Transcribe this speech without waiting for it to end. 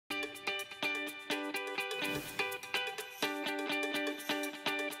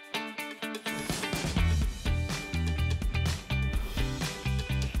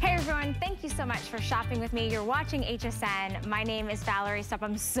morning. Thank you so much for shopping with me. You're watching HSN. My name is Valerie Stupp.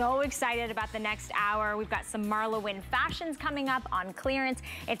 I'm so excited about the next hour. We've got some Marla Wynn fashions coming up on clearance.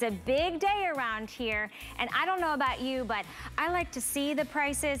 It's a big day around here. And I don't know about you, but I like to see the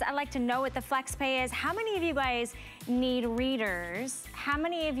prices. I like to know what the flex pay is. How many of you guys need readers? How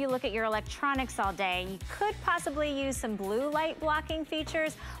many of you look at your electronics all day? You could possibly use some blue light blocking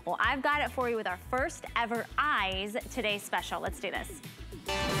features. Well, I've got it for you with our first ever Eyes Today special. Let's do this.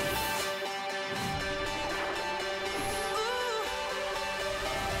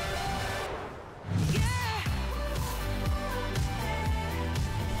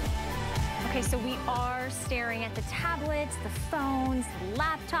 Okay, so we are staring at the tablets, the phones, the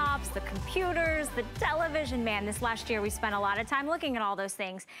laptops, the computers, the television. Man, this last year we spent a lot of time looking at all those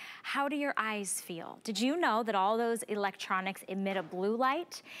things. How do your eyes feel? Did you know that all those electronics emit a blue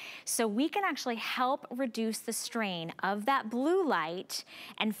light? So we can actually help reduce the strain of that blue light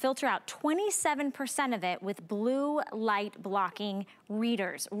and filter out 27% of it with blue light blocking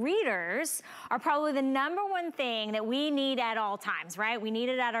readers. Readers are probably the #1 thing that we need at all times, right? We need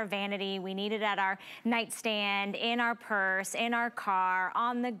it at our vanity, we need it at our nightstand, in our purse, in our car,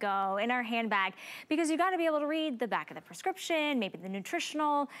 on the go, in our handbag, because you gotta be able to read the back of the prescription, maybe the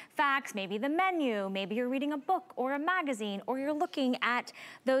nutritional facts, maybe the menu, maybe you're reading a book or a magazine, or you're looking at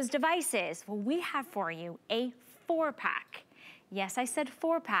those devices. Well, we have for you a 4-pack. Yes, I said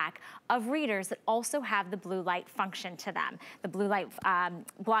 4-pack of readers that also have the blue light function to them, the blue light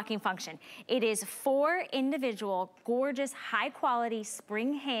blocking function. It is 4 individual, gorgeous, high quality,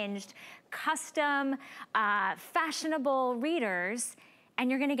 spring hinged, custom, fashionable readers, and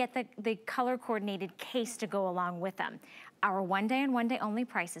you're gonna get the color coordinated case to go along with them. Our 1-day and 1-day only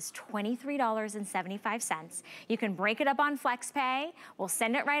price is $23.75. You can break it up on FlexPay. We'll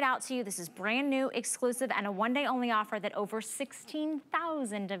send it right out to you. This is brand new, exclusive, and a 1-day only offer that over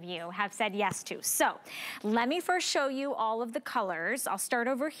 16,000 of you have said yes to. So let me first show you all of the colors. I'll start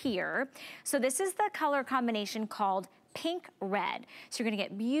over here. So this is the color combination called pink red. So you're gonna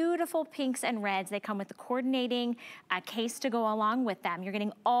get beautiful pinks and reds. They come with the coordinating case to go along with them. You're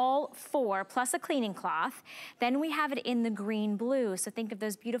getting all 4 plus a cleaning cloth. Then we have it in the green blue. So think of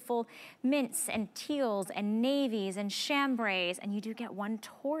those beautiful mints and teals and navies and chambrays. And you do get 1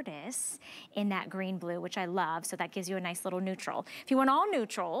 tortoise in that green blue, which I love. So that gives you a nice little neutral. If you want all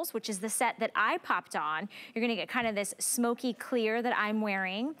neutrals, which is the set that I popped on, you're gonna get kind of this smoky clear that I'm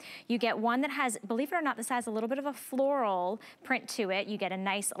wearing. You get one that has, believe it or not, this has a little bit of a floral print to it. You get a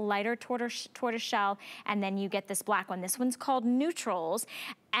nice lighter tortoise shell, and then you get this black one. This one's called neutrals,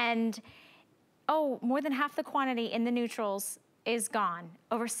 and oh, more than half the quantity in the neutrals is gone.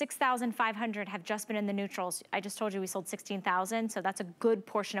 Over 6,500 have just been in the neutrals. I just told you we sold 16,000, so that's a good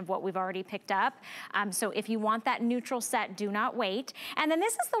portion of what we've already picked up. So if you want that neutral set, do not wait. And then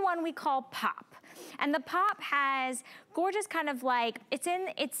this is the one we call Pop. And the Pop has gorgeous kind of like,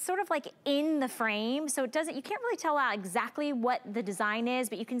 it's sort of like in the frame, so it doesn't, you can't really tell out exactly what the design is,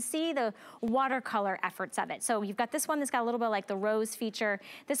 but you can see the watercolor efforts of it. So you've got this one that's got a little bit like the rose feature,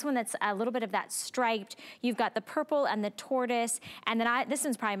 this one that's a little bit of that striped, you've got the purple and the tortoise, and then this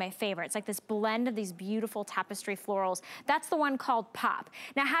one's probably my favorite. It's like this blend of these beautiful tapestry florals. That's the one called Pop.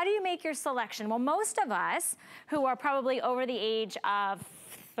 Now, how do you make your selection? Well, most of us who are probably over the age of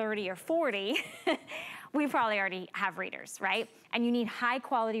 30 or 40, we probably already have readers, right? And you need high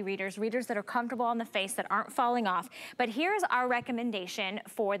quality readers, readers that are comfortable on the face, that aren't falling off. But here's our recommendation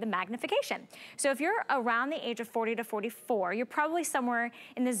for the magnification. So if you're around the age of 40 to 44, you're probably somewhere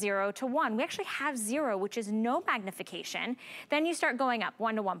in the 0 to 1. We actually have 0, which is no magnification. Then you start going up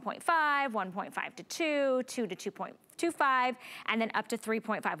 1 to 1.5, 1.5 to 2, 2 to 2.25, and then up to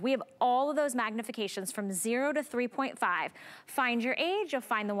 3.5. We have all of those magnifications from 0 to 3.5. Find your age, you'll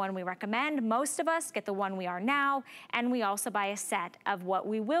find the one we recommend. Most of us get the one we are now, and we also buy a set of what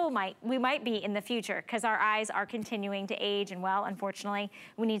we might be in the future, because our eyes are continuing to age, and well, unfortunately,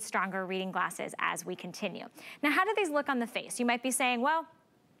 we need stronger reading glasses as we continue. Now, how do these look on the face? You might be saying, well,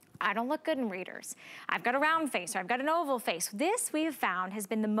 I don't look good in readers. I've got a round face, or I've got an oval face. This, we have found, has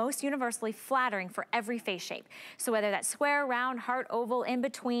been the most universally flattering for every face shape. So whether that's square, round, heart, oval, in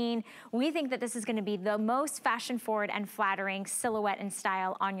between, we think that this is gonna be the most fashion-forward and flattering silhouette and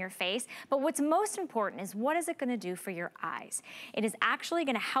style on your face. But what's most important is, what is it gonna do for your eyes? It is actually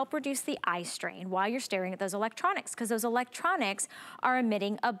gonna help reduce the eye strain while you're staring at those electronics, because those electronics are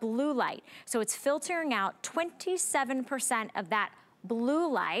emitting a blue light. So it's filtering out 27% of that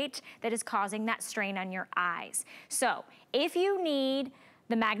blue light that is causing that strain on your eyes. So if you need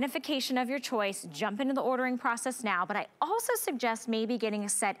the magnification of your choice, jump into the ordering process now, but I also suggest maybe getting a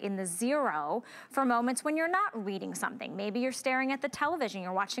set in the 0 for moments when you're not reading something. Maybe you're staring at the television,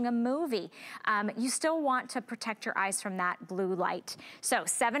 you're watching a movie. You still want to protect your eyes from that blue light. So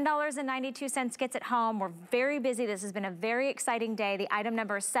 $7.92 gets it home. We're very busy. This has been a very exciting day. The item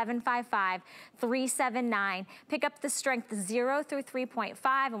number is 755379. Pick up the strength 0 through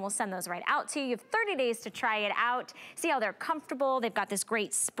 3.5 and we'll send those right out to you. You have 30 days to try it out. See how they're comfortable. They've got this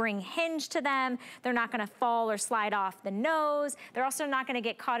great spring hinge to them. They're not gonna fall or slide off the nose. They're also not gonna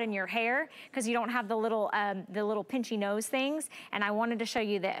get caught in your hair because you don't have the little pinchy nose things. And I wanted to show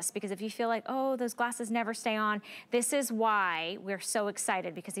you this because if you feel like, oh, those glasses never stay on, this is why we're so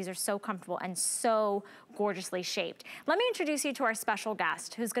excited because these are so comfortable and so gorgeously shaped. Let me introduce you to our special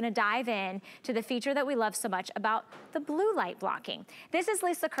guest who's gonna dive in to the feature that we love so much about the blue light blocking. This is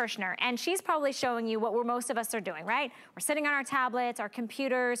Lisa Kirshner, and she's probably showing you what most of us are doing, right? We're sitting on our tablets, our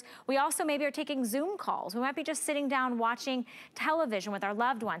computers. We also maybe are taking Zoom calls. We might be just sitting down watching television with our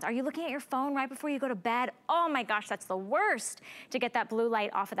loved ones. Are you looking at your phone right before you go to bed? Oh my gosh, that's the worst to get that blue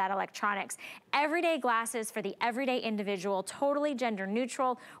light off of that electronics. Everyday glasses for the everyday individual, totally gender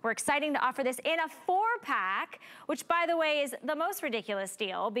neutral. We're excited to offer this in a 4-pack, which by the way is the most ridiculous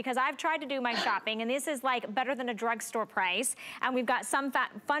deal because I've tried to do my shopping and this is like better than a drugstore price. And we've got some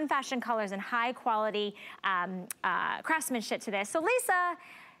fun fashion colors and high quality craftsmanship to this. So Lisa,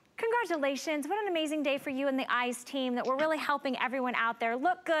 congratulations. What an amazing day for you and the eyes team that we're really helping everyone out there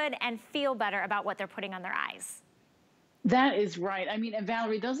look good and feel better about what they're putting on their eyes. That is right. I mean, and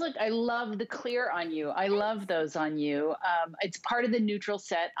Valerie, those look, I love the clear on you. I love those on you. It's part of the neutral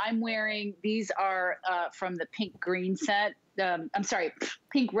set. I'm wearing, these are from the pink green set. I'm sorry,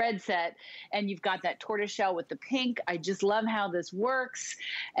 pink red set, and you've got that tortoiseshell with the pink. I just love how this works.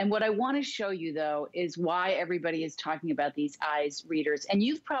 And what I want to show you though is why everybody is talking about these eyes readers. And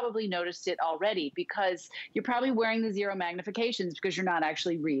you've probably noticed it already because you're probably wearing the 0 magnifications because you're not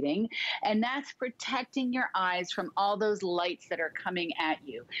actually reading. And that's protecting your eyes from all those lights that are coming at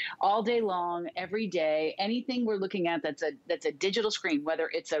you all day long, every day. Anything we're looking at that's a digital screen, whether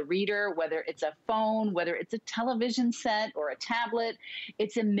it's a reader, whether it's a phone, whether it's a television set or a tablet,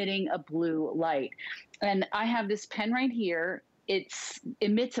 it's emitting a blue light. And I have this pen right here. It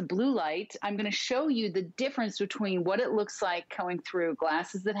emits a blue light. I'm going to show you the difference between what it looks like going through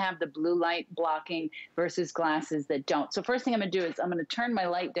glasses that have the blue light blocking versus glasses that don't. So first thing I'm going to do is I'm going to turn my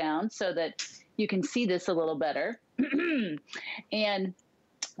light down so that you can see this a little better. And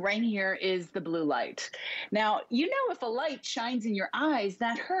right here is the blue light. Now, you know, if a light shines in your eyes,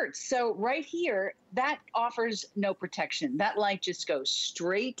 that hurts. So right here, that offers no protection. That light just goes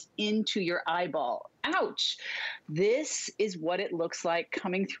straight into your eyeball. Ouch. This is what it looks like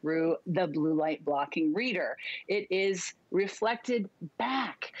coming through the blue light blocking reader. It is reflected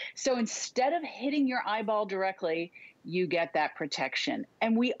back. So instead of hitting your eyeball directly, you get that protection.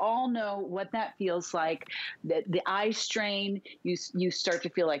 And we all know what that feels like, the eye strain, you start to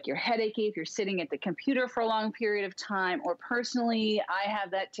feel like you're headachy if you're sitting at the computer for a long period of time, or personally, I have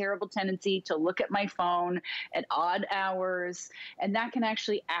that terrible tendency to look at my phone at odd hours, and that can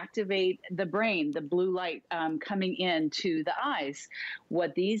actually activate the brain, the blue light coming into the eyes.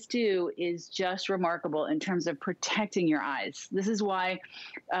 What these do is just remarkable in terms of protecting your eyes. This is why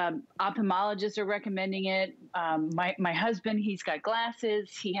ophthalmologists are recommending it. My husband, he's got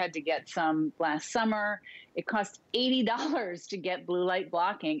glasses. He had to get some last summer. It cost $80 to get blue light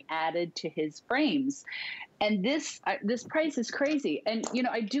blocking added to his frames. And this price is crazy. And, you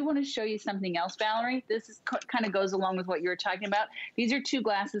know, I do want to show you something else, Valerie. This is kind of goes along with what you were talking about. These are 2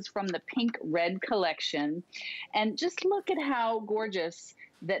 glasses from the pink red collection. And just look at how gorgeous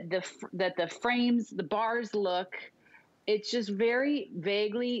that the frames, the bars look. It's just very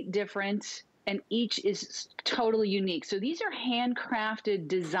vaguely different, and each is totally unique. So these are handcrafted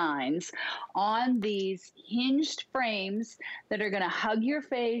designs on these hinged frames that are going to hug your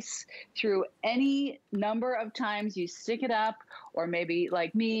face through any number of times you stick it up, or maybe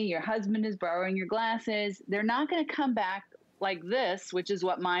like me, your husband is borrowing your glasses. They're not going to come back like this, which is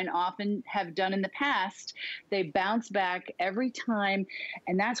what mine often have done in the past. They bounce back every time.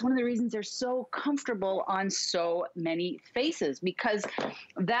 And that's one of the reasons they're so comfortable on so many faces, because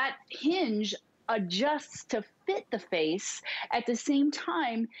that hinge adjusts to fit the face. At the same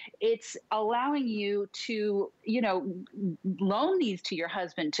time, it's allowing you to, you know, loan these to your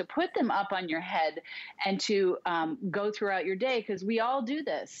husband, to put them up on your head and to go throughout your day, because we all do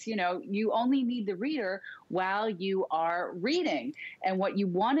this. You know, you only need the reader while you are reading. And what you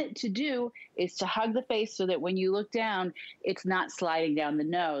want it to do is to hug the face so that when you look down, it's not sliding down the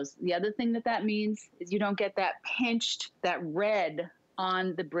nose. The other thing that means is you don't get that pinched, that red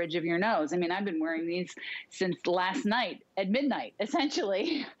on the bridge of your nose. I mean, I've been wearing these since last night at midnight,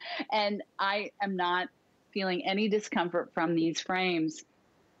 essentially, and I am not feeling any discomfort from these frames.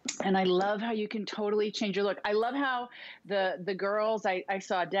 And I love how you can totally change your look. I love how the girls, I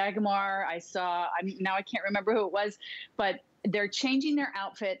saw Dagmar, now I can't remember who it was, but they're changing their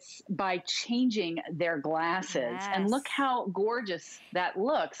outfits by changing their glasses. Yes. And look how gorgeous that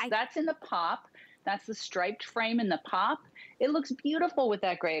looks. That's in the pop. That's the striped frame in the pop. It looks beautiful with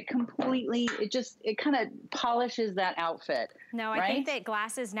that gray. It kind of polishes that outfit. No, I think that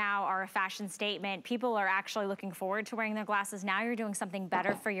glasses now are a fashion statement. People are actually looking forward to wearing their glasses. Now you're doing something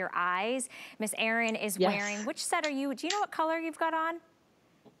better for your eyes. Miss Erin is wearing, which set are you, do you know what color you've got on?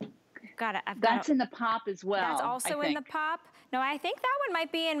 That's in the pop as well. That's also in the pop? No, I think that one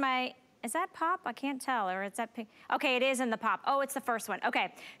might be in my, is that pop? I can't tell, or is that pink? Okay, it is in the pop. Oh, it's the first one.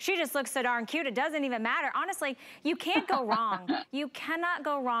 Okay, she just looks so darn cute, it doesn't even matter. Honestly, you can't go wrong. You cannot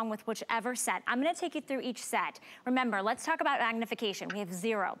go wrong with whichever set. I'm gonna take you through each set. Remember, let's talk about magnification. We have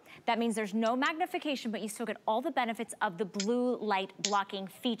 0. That means there's no magnification, but you still get all the benefits of the blue light blocking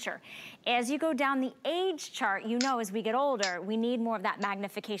feature. As you go down the age chart, you know as we get older, we need more of that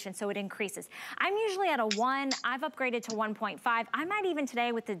magnification, so it increases. I'm usually at a 1. I've upgraded to 1.5. I might even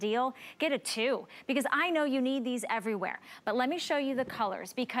today with the deal get a 2, because I know you need these everywhere. But let me show you the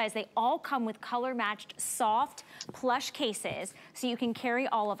colors, because they all come with color matched soft plush cases, so you can carry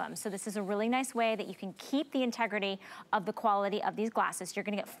all of them. So this is a really nice way that you can keep the integrity of the quality of these glasses. You're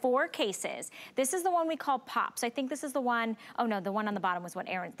gonna get 4 cases. This is the one we call Pops. I think this is the one, oh no, the one on the bottom was what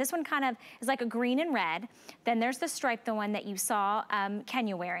Erin, this one kind of is like a green and red. Then there's the stripe, the one that you saw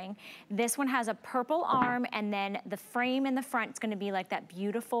Kenya wearing. This one has a purple arm, and then the frame in the front is gonna be like that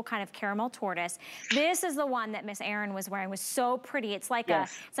beautiful kind of caramel tortoise. This is the one that Miss Erin was wearing. It was so pretty. It's like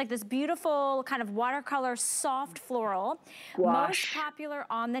it's like this beautiful kind of watercolor soft floral. Most popular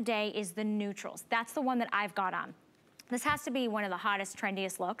on the day is the neutrals. That's the one that I've got on. This has to be one of the hottest,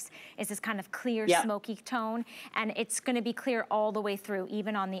 trendiest looks, is this kind of clear, smoky tone, and it's gonna be clear all the way through,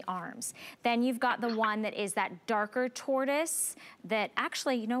 even on the arms. Then you've got the one that is that darker tortoise that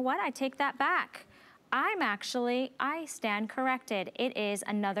actually, you know what, I take that back. I stand corrected. It is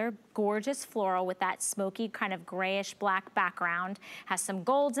another gorgeous floral with that smoky kind of grayish black background. Has some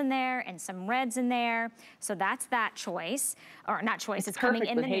golds in there and some reds in there. So that's that choice, or not choice, it's coming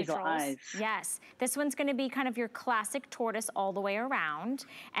in the neutrals. Eyes. Yes, this one's gonna be kind of your classic tortoise all the way around.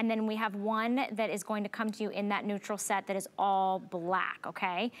 And then we have one that is going to come to you in that neutral set that is all black,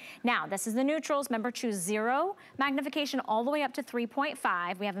 okay? Now, this is the neutrals. Remember, choose 0 magnification all the way up to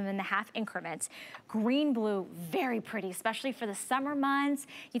 3.5. We have them in the half increments. Green blue, very pretty, especially for the summer months.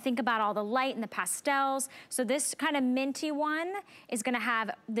 You think about all the light and the pastels. So this kind of minty one is gonna have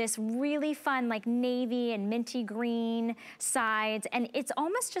this really fun like navy and minty green sides, and it's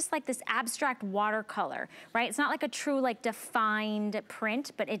almost just like this abstract watercolor, right? It's not like a true like defined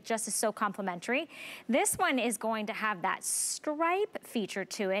print, but it just is so complimentary. This one is going to have that stripe feature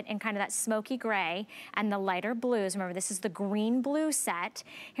to it and kind of that smoky gray and the lighter blues. Remember, this is the green blue set.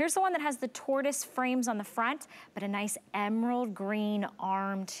 Here's the one that has the tortoise frames on the front, but a nice emerald green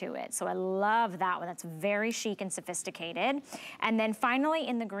arm to it. So I love that one. That's very chic and sophisticated. And then finally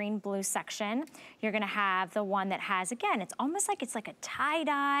in the green blue section, you're gonna have the one that has, again, it's almost like it's like a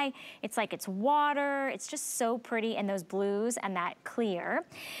tie-dye. It's like it's water. It's just so pretty in those blues and that clear.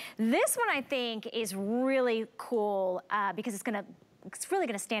 This one I think is really cool because it's really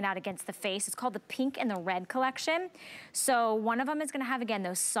gonna stand out against the face. It's called the pink and the red collection. So one of them is gonna have, again,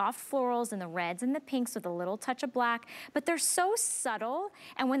 those soft florals and the reds and the pinks with a little touch of black, but they're so subtle.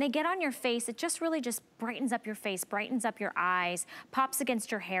 And when they get on your face, it just really just brightens up your face, brightens up your eyes, pops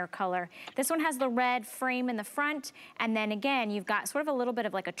against your hair color. This one has the red frame in the front. And then again, you've got sort of a little bit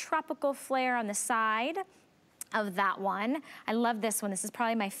of like a tropical flare on the side of that one. I love this one. This is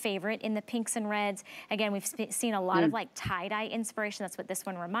probably my favorite in the pinks and reds. Again, we've seen a lot of like tie-dye inspiration. That's what this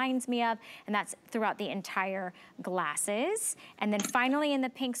one reminds me of. And that's throughout the entire glasses. And then finally in the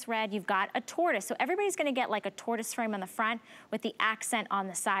pinks red, you've got a tortoise. So everybody's gonna get like a tortoise frame on the front with the accent on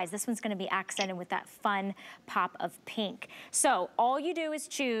the sides. This one's gonna be accented with that fun pop of pink. So all you do is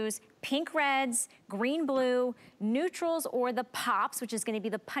choose pink reds, green blue, neutrals, or the pops, which is gonna be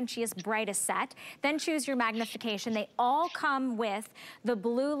the punchiest, brightest set. Then choose your magnification. They all come with the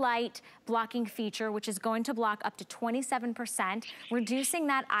blue light blocking feature, which is going to block up to 27%, reducing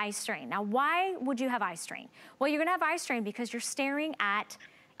that eye strain. Now, why would you have eye strain? Well, you're gonna have eye strain because you're staring at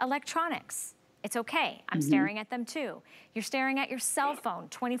electronics. It's okay, I'm staring at them too. You're staring at your cell phone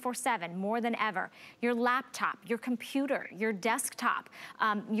 24/7, more than ever. Your laptop, your computer, your desktop,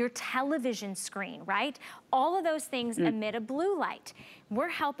 your television screen, right? All of those things emit a blue light. We're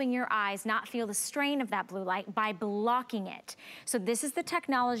helping your eyes not feel the strain of that blue light by blocking it. So this is the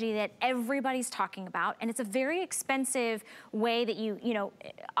technology that everybody's talking about, and it's a very expensive way that you know,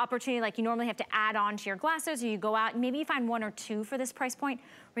 opportunity, like you normally have to add on to your glasses, or you go out and maybe you find 1 or 2 for this price point.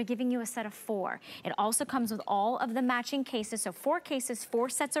 We're giving you a set of 4. It also comes with all of the matching cases, so 4 cases, 4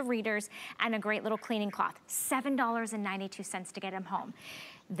 sets of readers, and a great little cleaning cloth. $7.92 to get them home.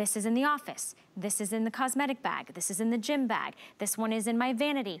 This is in the office. This is in the cosmetic bag. This is in the gym bag. This one is in my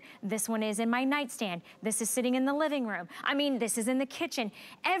vanity. This one is in my nightstand. This is sitting in the living room. I mean, this is in the kitchen.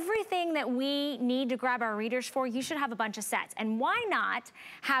 Everything that we need to grab our readers for, you should have a bunch of sets. And why not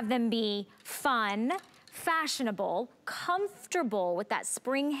have them be fun, fashionable, comfortable with that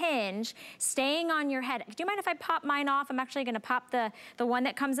spring hinge, staying on your head. Do you mind if I pop mine off? I'm actually gonna pop the one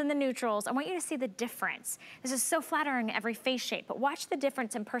that comes in the neutrals. I want you to see the difference. This is so flattering in every face shape, but watch the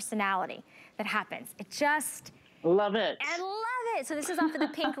difference in personality that happens. It just... Love it. I love it. So this is off of the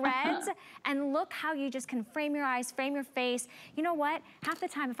pink reds, and look how you just can frame your eyes, frame your face. You know what? Half the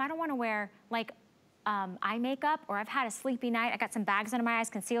time, if I don't wanna wear like eye makeup, or I've had a sleepy night, I got some bags under my eyes,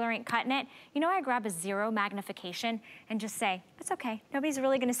 concealer ain't cutting it, you know, I grab a 0 magnification and just say, it's okay, nobody's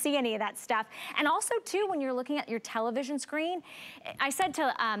really gonna see any of that stuff. And also too, when you're looking at your television screen, I said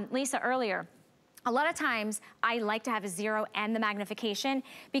to Lisa earlier, a lot of times I like to have a 0 and the magnification,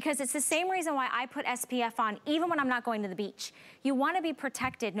 because it's the same reason why I put SPF on even when I'm not going to the beach. You wanna be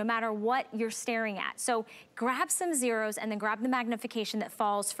protected no matter what you're staring at. So grab some 0s and then grab the magnification that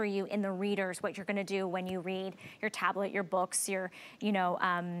falls for you in the readers, what you're gonna do when you read your tablet, your books, your, you know,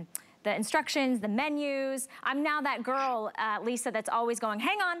 the instructions, the menus. I'm now that girl, Lisa, that's always going,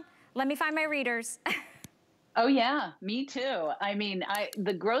 hang on, let me find my readers. Oh yeah, me too. I mean,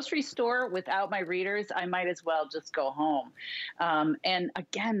 the grocery store without my readers, I might as well just go home. And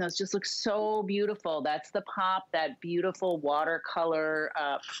again, those just look so beautiful. That's the pop, that beautiful watercolor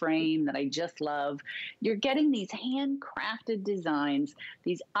frame that I just love. You're getting these handcrafted designs,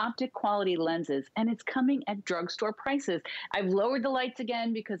 these optic quality lenses, and it's coming at drugstore prices. I've lowered the lights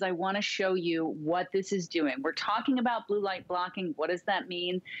again because I want to show you what this is doing. We're talking about blue light blocking. What does that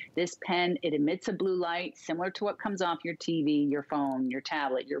mean? This pen, it emits a blue light similar to what comes off your TV, your phone, your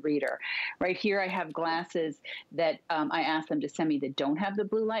tablet, your reader. Right here, I have glasses that I asked them to send me that don't have the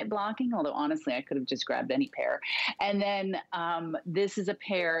blue light blocking, although honestly, I could have just grabbed any pair. And then this is a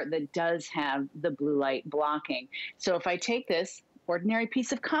pair that does have the blue light blocking. So if I take this ordinary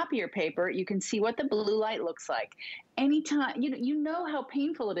piece of copier paper, you can see what the blue light looks like. Anytime, you know how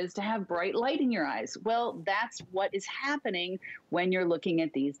painful it is to have bright light in your eyes. Well, that's what is happening when you're looking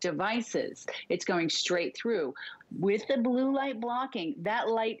at these devices. It's going straight through. With the blue light blocking, that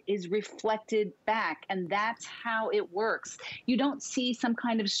light is reflected back, and that's how it works. You don't see some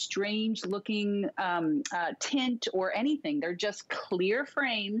kind of strange looking tint or anything. They're just clear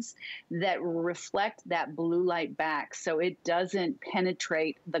frames that reflect that blue light back, so it doesn't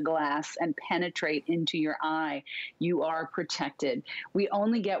penetrate the glass and penetrate into your eye. You are protected. We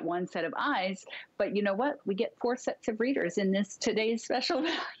only get 1 set of eyes, but you know what? We get 4 sets of readers in this today's special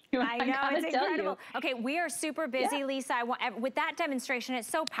value. I know, it's incredible. Okay, we are super busy, Lisa. With that demonstration, it's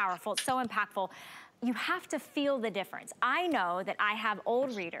so powerful, it's so impactful. You have to feel the difference. I know that I have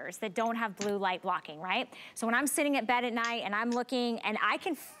old readers that don't have blue light blocking, right? So when I'm sitting at bed at night and I'm looking, and I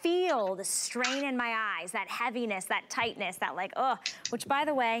can feel the strain in my eyes, that heaviness, that tightness, that like, ugh, which by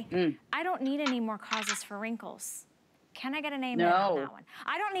the way, I don't need any more causes for wrinkles. Can I get an amen on that one?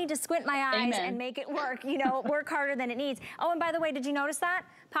 I don't need to squint my eyes and make it work, you know, work harder than it needs. Oh, and by the way, did you notice that?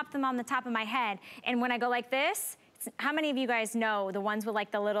 Pop them on the top of my head. And when I go like this, how many of you guys know the ones with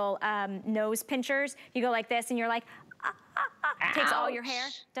like the little nose pinchers? You go like this and you're like, takes all your hair,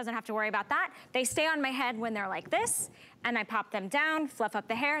 doesn't have to worry about that. They stay on my head when they're like this, and I pop them down, fluff up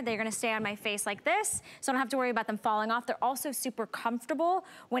the hair. They're gonna stay on my face like this, so I don't have to worry about them falling off. They're also super comfortable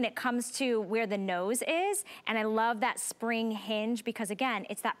when it comes to where the nose is, and I love that spring hinge because again,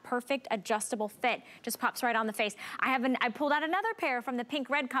 it's that perfect adjustable fit. Just pops right on the face. I pulled out another pair from the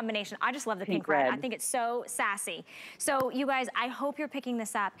pink-red combination. I just love the pink-red. I think it's so sassy. So you guys, I hope you're picking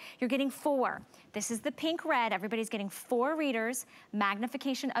this up. You're getting 4. This is the pink-red. Everybody's getting 4 readers,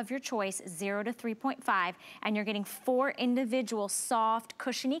 magnification of your choice, 0 to 3.5, and you're getting 4 individual soft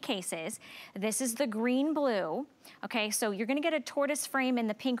cushiony cases. This is the green blue. Okay, so you're gonna get a tortoise frame in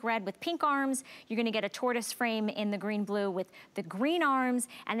the pink red with pink arms. You're gonna get a tortoise frame in the green blue with the green arms.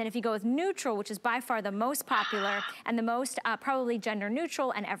 And then if you go with neutral, which is by far the most popular and the most probably gender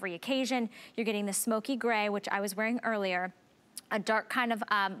neutral and every occasion, you're getting the smoky gray, which I was wearing earlier. a dark kind of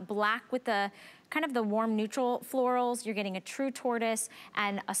black with the kind of the warm neutral florals. You're getting a true tortoise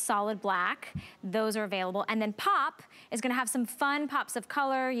and a solid black. Those are available. And then Pop is gonna have some fun pops of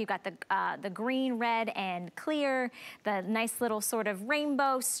color. You got the green, red, and clear, the nice little sort of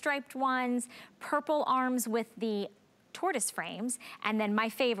rainbow striped ones, purple arms with the tortoise frames, and then my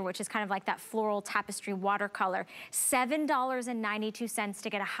favorite, which is kind of like that floral tapestry watercolor. $7.92 to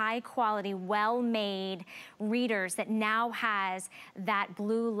get a high quality, well-made readers that now has that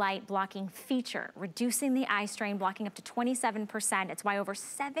blue light blocking feature, reducing the eye strain, blocking up to 27%. It's why over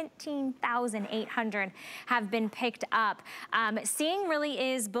 17,800 have been picked up. Seeing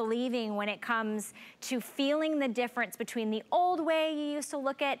really is believing when it comes to feeling the difference between the old way you used to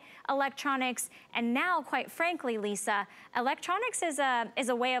look at electronics and now, quite frankly, Lisa, electronics is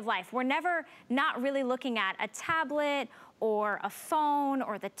a way of life. We're never not really looking at a tablet or a phone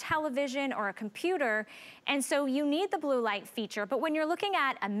or the television or a computer. And so you need the blue light feature. But when you're looking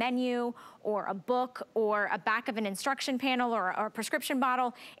at a menu or a book or a back of an instruction panel or a prescription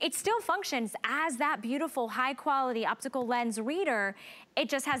bottle, it still functions as that beautiful high quality optical lens reader. It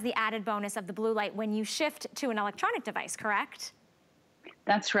just has the added bonus of the blue light when you shift to an electronic device, correct?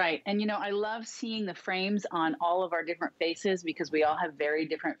 That's right. And, you know, I love seeing the frames on all of our different faces because we all have very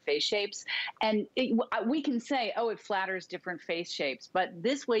different face shapes. And we can say, oh, it flatters different face shapes. But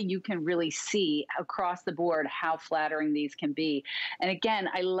this way you can really see across the board how flattering these can be. And again,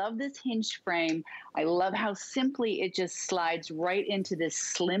 I love this hinged frame. I love how simply it just slides right into this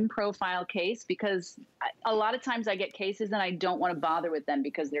slim profile case, because a lot of times I get cases and I don't want to bother with them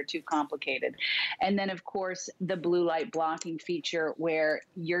because they're too complicated. And then, of course, the blue light blocking feature where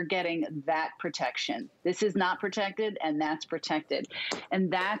you're getting that protection. This is not protected and that's protected.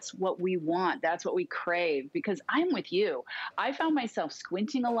 And that's what we want. That's what we crave, because I'm with you. I found myself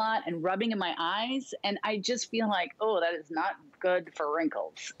squinting a lot and rubbing in my eyes, and I just feel like, oh, that is not good for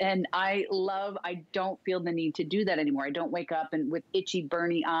wrinkles. And I don't feel the need to do that anymore. I don't wake up and with itchy,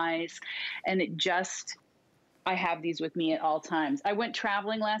 burny eyes. And I have these with me at all times. I went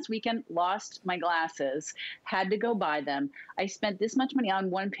traveling last weekend, lost my glasses, had to go buy them. I spent this much money on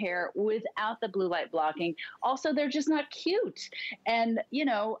one pair without the blue light blocking. Also, they're just not cute. And, you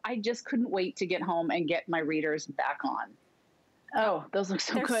know, I just couldn't wait to get home and get my readers back on. Oh, those look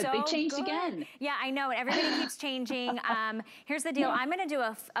so good. They changed again. Yeah, I know. Everybody keeps changing. Here's the deal. I'm going to do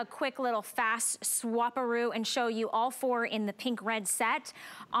a quick little fast swap-a-roo and show you all four in the pink red set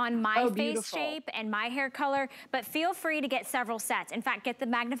on my face shape and my hair color. But feel free to get several sets. In fact, get the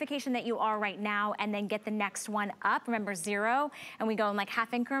magnification that you are right now and then get the next one up. Remember, 0. And we go in like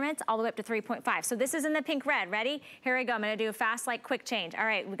half increments all the way up to 3.5. So this is in the pink red. Ready? Here we go. I'm going to do a fast, like, quick change. All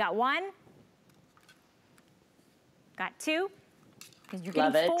right, we got 1. Got 2. Because you're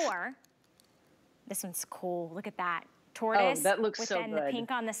getting 4. This one's cool. Look at that. Tortoise. Oh, that looks so good. With then the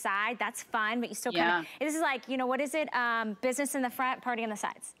pink on the side. That's fun, but you still kind of, this is like, you know, what is it? Business in the front, party on the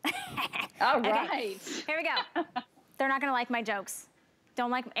sides. All right. Here we go. They're not going to like my jokes. Don't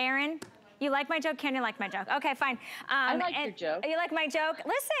like, Aaron? You like my joke? Can you like my joke? Okay, fine. I like your joke. You like my joke?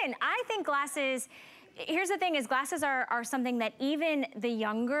 Listen, I think glasses, here's the thing is glasses are something that even the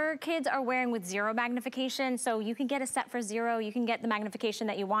younger kids are wearing with 0 magnification. So you can get a set for 0. You can get the magnification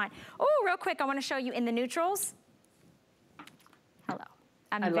that you want. Oh, real quick, I want to show you in the neutrals. Hello.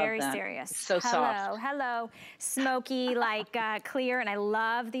 I'm very serious. It's so soft. Hello. Smoky, like clear, and I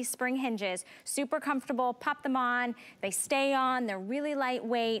love these spring hinges. Super comfortable, pop them on, they stay on, they're really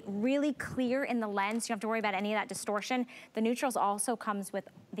lightweight, really clear in the lens. You don't have to worry about any of that distortion. The neutrals also comes with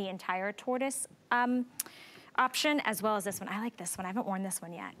the entire tortoise option, as well as this one. I like this one. I haven't worn this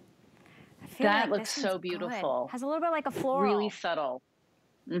one yet. I feel that like looks so beautiful. Has a little bit like a floral. Really subtle.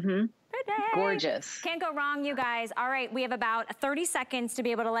 Mm-hmm. Gorgeous. Can't go wrong, you guys. All right, we have about 30 seconds to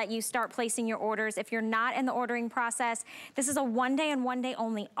be able to let you start placing your orders. If you're not in the ordering process, this is a one-day and one-day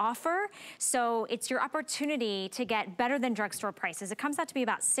only offer. So it's your opportunity to get better than drugstore prices. It comes out to be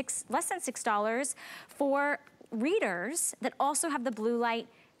about less than $6 for readers that also have the blue light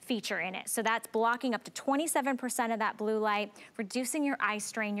feature in it. So that's blocking up to 27% of that blue light, reducing your eye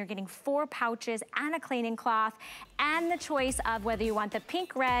strain. You're getting 4 pouches and a cleaning cloth, and the choice of whether you want the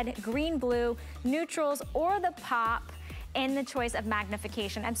pink, red, green, blue, neutrals, or the pop in the choice of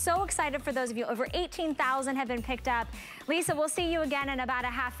magnification. I'm so excited for those of you. Over 18,000 have been picked up. Lisa, we'll see you again in about a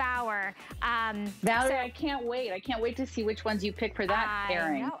half hour. Valerie, I can't wait. I can't wait to see which ones you pick for that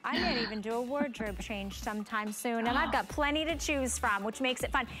pairing. I know. I might even do a wardrobe change sometime soon, and I've got plenty to choose from, which makes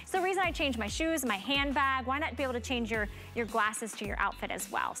it fun. It's the reason I changed my shoes, my handbag. Why not be able to change your glasses to your outfit as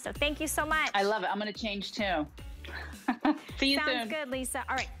well? So thank you so much. I love it. I'm going to change too. See you soon. Sounds good, Lisa.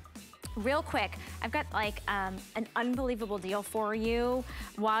 All right. Real quick, I've got like an unbelievable deal for you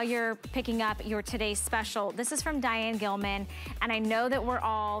while you're picking up your today's special. This is from Diane Gilman, and I know that we're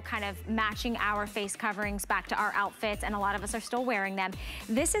all kind of matching our face coverings back to our outfits, and a lot of us are still wearing them.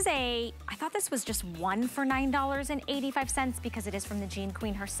 This is I thought this was just one for $9.85 because it is from the Jean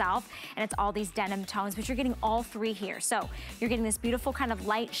Queen herself, and it's all these denim tones, but you're getting all three here. So you're getting this beautiful kind of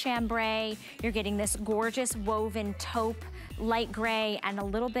light chambray, you're getting this gorgeous woven taupe, light gray, and a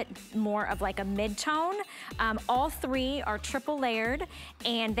little bit more of like a mid-tone. All three are triple layered,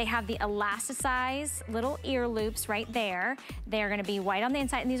 and they have the elasticized little ear loops right there. They're gonna be white on the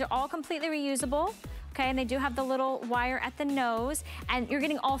inside, and these are all completely reusable. Okay, and they do have the little wire at the nose, and you're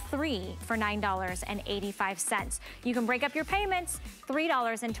getting all three for $9.85. You can break up your payments,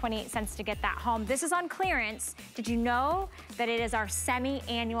 $3.28 to get that home. This is on clearance. Did you know that it is our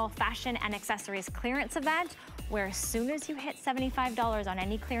semi-annual fashion and accessories clearance event, where as soon as you hit $75 on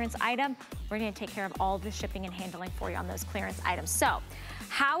any clearance item, we're gonna take care of all the shipping and handling for you on those clearance items. So,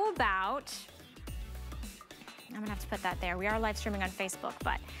 how about, I'm gonna have to put that there. We are live streaming on Facebook,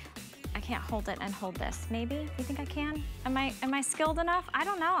 but I can't hold it and hold this. Maybe? You think I can? Am I skilled enough? I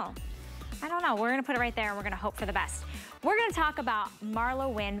don't know. I don't know. We're gonna put it right there, and we're gonna hope for the best. We're gonna talk about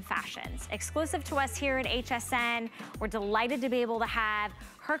Marla Wynn Fashions. Exclusive to us here at HSN. We're delighted to be able to have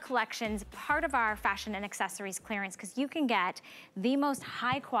her collections part of our fashion and accessories clearance, because you can get the most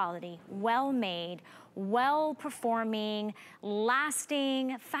high quality, well-made, well-performing,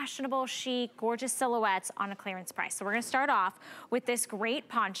 lasting, fashionable, chic, gorgeous silhouettes on a clearance price. So we're gonna start off with this great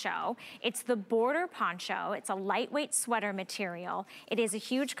poncho. It's the border poncho. It's a lightweight sweater material. It is a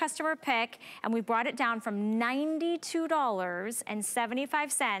huge customer pick, and we brought it down from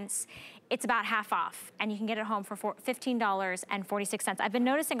 $92.75. It's about half off, and you can get it home for $15.46. I've been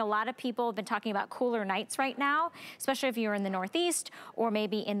noticing a lot of people have been talking about cooler nights right now, especially if you're in the Northeast or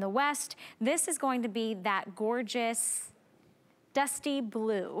maybe in the West. This is going to be that gorgeous dusty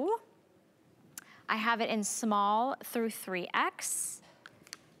blue. I have it in small through 3X,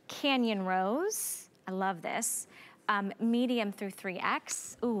 Canyon Rose, I love this, medium through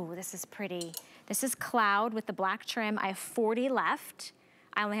 3X. Ooh, this is pretty. This is cloud with the black trim. I have 40 left.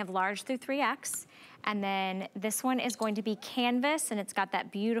 I only have large through 3X. And then this one is going to be canvas, and it's got that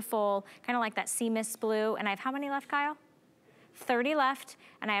beautiful, kind of like that sea mist blue. And I have how many left, Kyle? 30 left,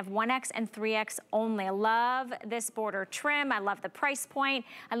 and I have 1X and 3X only. I love this border trim. I love the price point.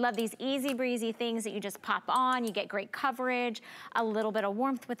 I love these easy breezy things that you just pop on. You get great coverage, a little bit of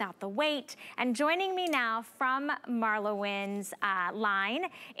warmth without the weight. And joining me now from Marla Wynn's line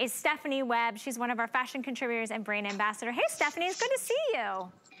is Stephanie Webb. She's one of our fashion contributors and brand ambassador. Hey, Stephanie, it's good to see you.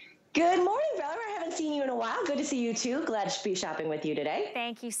 Good morning, Valerie. I haven't seen you in a while. Good to see you too. Glad to be shopping with you today.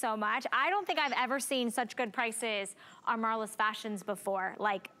 Thank you so much. I don't think I've ever seen such good prices on Marla's Fashions before.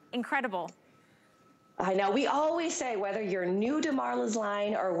 Like, incredible. I know. We always say, whether you're new to Marla's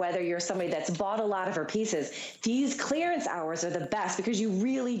line or whether you're somebody that's bought a lot of her pieces, these clearance hours are the best because you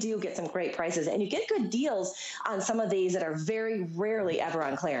really do get some great prices, and you get good deals on some of these that are very rarely ever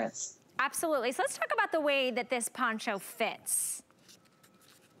on clearance. Absolutely. So let's talk about the way that this poncho fits.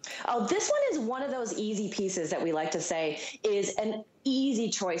 Oh, this one is one of those easy pieces that we like to say is an easy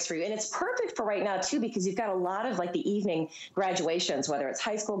choice for you. And it's perfect for right now too, because you've got a lot of like the evening graduations, whether it's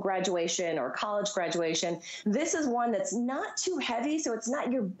high school graduation or college graduation. This is one that's not too heavy, so it's not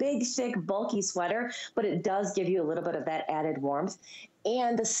your big, thick, bulky sweater, but it does give you a little bit of that added warmth.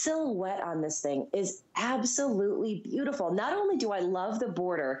 And the silhouette on this thing is absolutely beautiful. Not only do I love the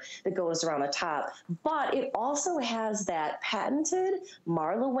border that goes around the top, but it also has that patented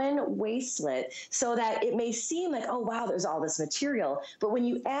Marla Wynn waistlet, so that it may seem like, oh, wow, there's all this material. But when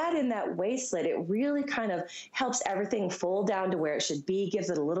you add in that waistlet, it really kind of helps everything fold down to where it should be,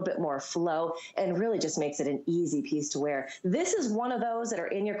 gives it a little bit more flow, and really just makes it an easy piece to wear. This is one of those that are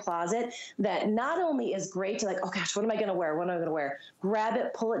in your closet that not only is great to like, oh gosh, what am I going to wear? What am I going to wear? Grab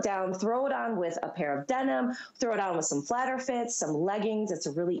it, pull it down, throw it on with a pair of denim, throw it on with some flatter fits, some leggings. It's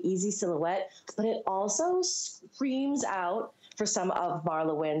a really easy silhouette, but it also screams out for some of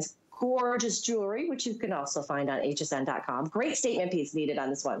Marla Wynn's gorgeous jewelry, which you can also find on hsn.com. Great statement piece needed on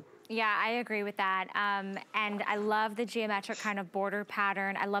this one. Yeah, I agree with that. And I love the geometric kind of border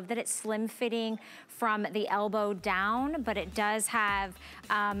pattern. I love that it's slim fitting from the elbow down, but it does have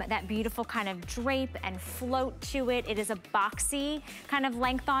that beautiful kind of drape and float to it. It is a boxy kind of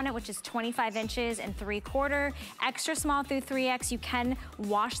length on it, which is 25 inches and 3/4. Extra small through 3X. You can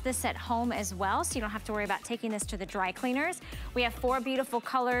wash this at home as well, so you don't have to worry about taking this to the dry cleaners. We have 4 beautiful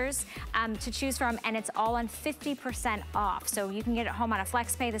colors to choose from, and it's all on 50% off. So you can get it home on a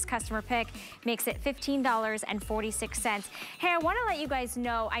flex pay. This customer customer pick makes it $15.46. Hey, I want to let you guys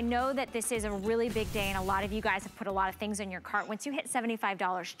know, I know that this is a really big day and a lot of you guys have put a lot of things in your cart. Once you hit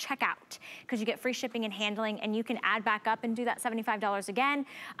 $75, check out, because you get free shipping and handling, and you can add back up and do that $75 again.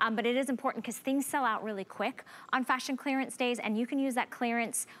 But it is important because things sell out really quick on fashion clearance days, and you can use that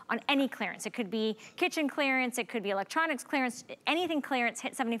clearance on any clearance. It could be kitchen clearance, it could be electronics clearance, anything clearance,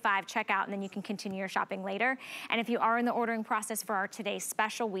 hit 75, check out, and then you can continue your shopping later. And if you are in the ordering process for our today's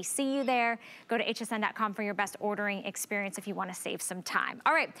special, we see you there. Go to hsn.com for your best ordering experience if you want to save some time.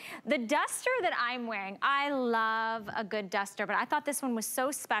 All right, the duster that I'm wearing, I love a good duster, but I thought this one was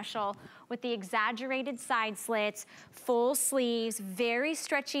so special with the exaggerated side slits, full sleeves, very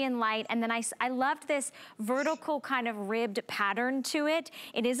stretchy and light. And then I loved this vertical kind of ribbed pattern to it.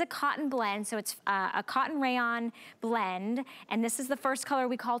 It is a cotton blend, so it's a cotton rayon blend. And this is the first color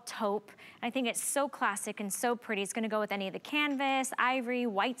we call taupe. I think it's so classic and so pretty. It's gonna go with any of the canvas, ivory,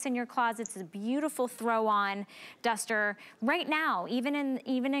 whites in your closets. It's a beautiful throw on duster right now, even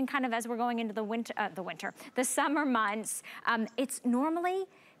in kind of as we're going into the summer months. It's normally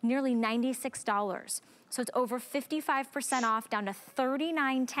nearly $96. So it's over 55% off, down to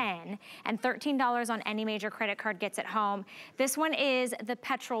 $39.10, and $13 on any major credit card gets it home. This one is the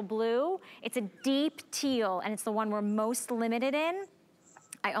petrol blue. It's a deep teal, and it's the one we're most limited in.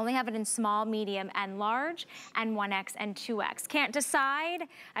 I only have it in small, medium, and large, and 1X and 2X. Can't decide?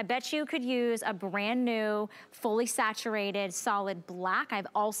 I bet you could use a brand new, fully saturated, solid black. I have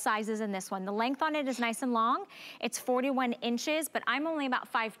all sizes in this one. The length on it is nice and long. It's 41 inches, but I'm only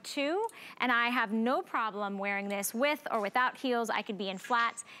about 5'2", and I have no problem wearing this with or without heels. I could be in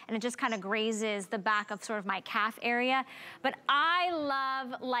flats, and it just kind of grazes the back of sort of my calf area. But I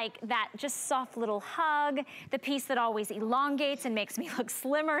love like that just soft little hug, the piece that always elongates and makes me look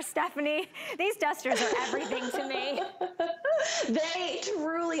slimmer, Stephanie. These dusters are everything to me. They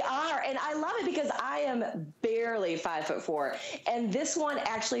truly are, and I love it because I am barely 5'4", and this one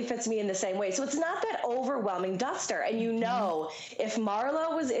actually fits me in the same way. So it's not that overwhelming duster, and you know, if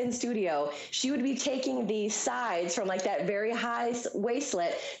Marla was in studio, she would be taking the sides from like that very high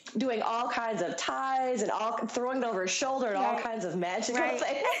waistlet, doing all kinds of ties and all throwing it over her shoulder and all kinds of magical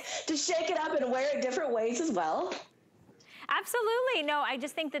things to shake it up and wear it different ways as well. Absolutely. No, I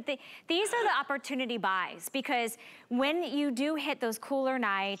just think that these are the opportunity buys, because when you do hit those cooler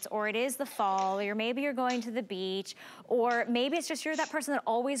nights, or it is the fall, or maybe you're going to the beach, or maybe it's just you're that person that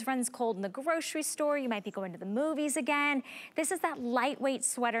always runs cold in the grocery store, you might be going to the movies again. This is that lightweight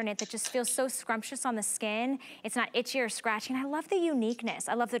sweater knit that just feels so scrumptious on the skin. It's not itchy or scratchy. And I love the uniqueness.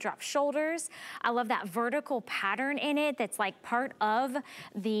 I love the drop shoulders. I love that vertical pattern in it that's like part of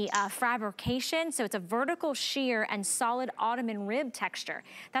the fabrication. So it's a vertical sheer and solid ottoman rib texture.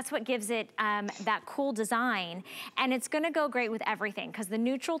 That's what gives it that cool design. And it's gonna go great with everything, because the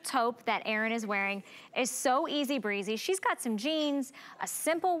neutral taupe that Erin is wearing is so easy breezy. She's got some jeans, a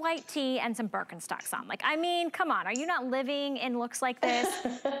simple white tee, and some Birkenstocks on. Like, I mean, come on, are you not living in looks like this?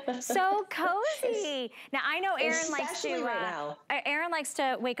 So cozy. Now, I know Erin likes to, Erin likes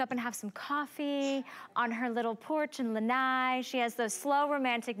to wake up and have some coffee on her little porch in Lanai. She has those slow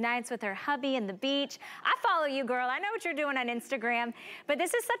romantic nights with her hubby and the beach. I follow you, girl. I know what you're doing on Instagram, but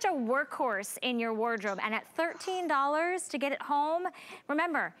this is such a workhorse in your wardrobe. And at $13 to get it home,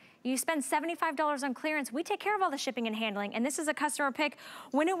 remember, you spend $75 on clearance, we take care of all the shipping and handling, and this is a customer pick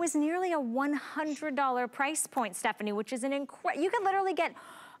when it was nearly a $100 price point, Stephanie, which is an incredible, you could literally get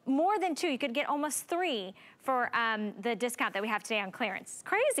more than two, you could get almost three for the discount that we have today on clearance.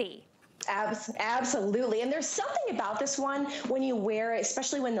 Crazy. Absolutely. And there's something about this one when you wear it,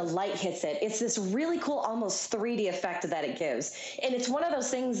 especially when the light hits it, it's this really cool, almost 3D effect that it gives. And it's one of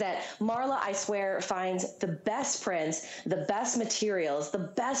those things that Marla, I swear, finds the best prints, the best materials, the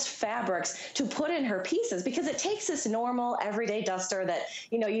best fabrics to put in her pieces, because it takes this normal everyday duster that,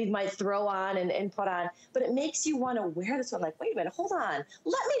 you know, you might throw on and put on, but it makes you want to wear this one like, wait a minute, hold on.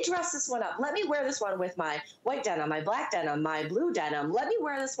 Let me dress this one up. Let me wear this one with my white denim, my black denim, my blue denim. Let me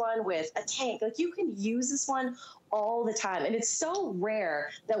wear this one with a tank. Like, you can use this one all the time. And it's so rare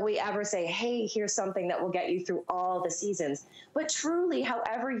that we ever say, hey, here's something that will get you through all the seasons. But truly,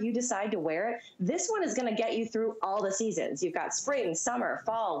 however you decide to wear it, this one is going to get you through all the seasons. You've got spring, summer,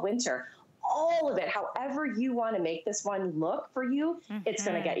 fall, winter, all of it. However you want to make this one look for you, it's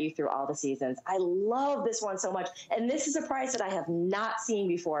going to get you through all the seasons. I love this one so much. And this is a price that I have not seen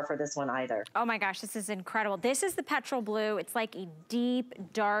before for this one either. Oh my gosh, this is incredible. This is the petrol blue. It's like a deep,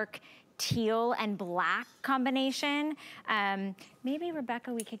 dark teal and black combination. Maybe,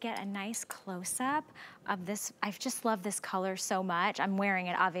 Rebecca, we could get a nice close-up of this. I just love this color so much. I'm wearing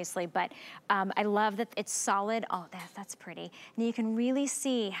it, obviously, but I love that it's solid. Oh, that's pretty. And you can really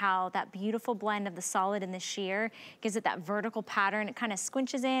see how that beautiful blend of the solid and the sheer gives it that vertical pattern. It kind of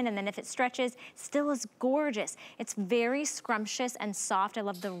squinches in, and then if it stretches, still is gorgeous. It's very scrumptious and soft. I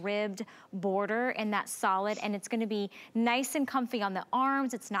love the ribbed border in that solid, and it's gonna be nice and comfy on the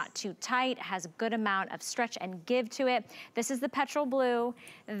arms. It's not too tight. It has a good amount of stretch and give to it. This is the petrol blue.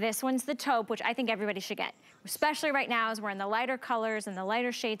 This one's the taupe, which I think everybody should get, especially right now as we're in the lighter colors and the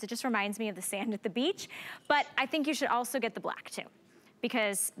lighter shades. It just reminds me of the sand at the beach. But I think you should also get the black too,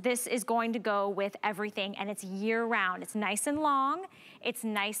 because this is going to go with everything, and it's year round. It's nice and long, it's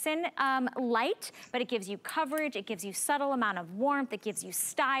nice and light, but it gives you coverage, it gives you subtle amount of warmth, it gives you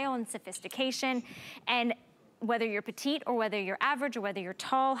style and sophistication. And whether you're petite or whether you're average or whether you're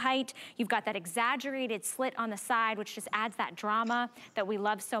tall height, you've got that exaggerated slit on the side, which just adds that drama that we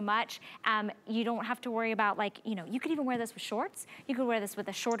love so much. You don't have to worry about, like, you know, you could even wear this with shorts. You could wear this with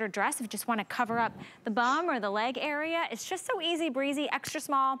a shorter dress if you just want to cover up the bum or the leg area. It's just so easy breezy, extra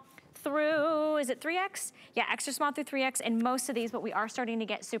small through, is it 3X? Yeah, extra small through 3X in most of these, but we are starting to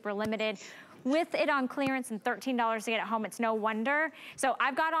get super limited. With it on clearance and $13 to get it home, it's no wonder. So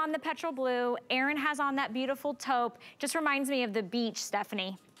I've got on the petrol blue. Erin has on that beautiful taupe. Just reminds me of the beach,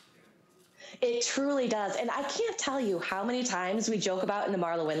 Stephanie. It truly does. And I can't tell you how many times we joke about in the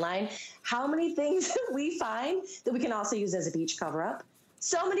Marla Wynn line, how many things we find that we can also use as a beach cover-up.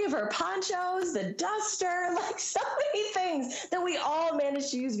 So many of her ponchos, the duster, like so many things that we all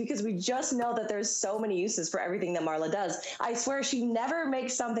manage to use because we just know that there's so many uses for everything that Marla does. I swear she never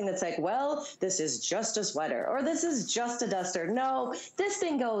makes something that's like, well, this is just a sweater or this is just a duster. No, this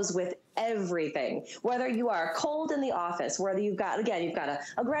thing goes with everything. Whether you are cold in the office, whether you've got, again, you've got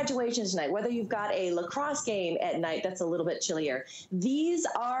a graduation tonight, whether you've got a lacrosse game at night that's a little bit chillier. These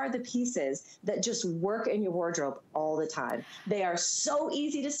are the pieces that just work in your wardrobe all the time. They are so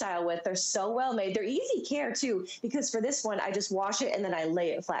easy to style with. They're so well made. They're easy care too, because for this one, I just wash it and then I lay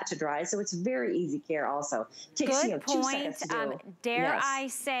it flat to dry. So it's very easy care also. Takes, Good point. 2 seconds to do. Dare I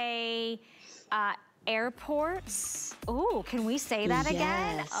say, airports. Ooh, can we say that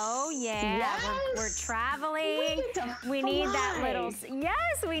again? Oh yeah, yes. We're traveling. We need that little,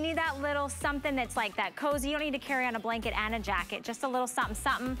 yes, we need that little something that's like that cozy. You don't need to carry on a blanket and a jacket, just a little something,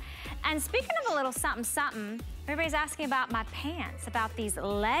 something. And speaking of a little something, something, everybody's asking about my pants, about these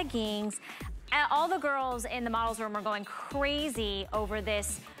leggings. All the girls in the models room are going crazy over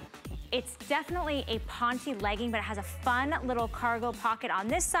this. It's definitely a Ponte legging, but it has a fun little cargo pocket on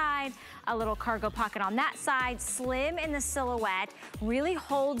this side, a little cargo pocket on that side, slim in the silhouette, really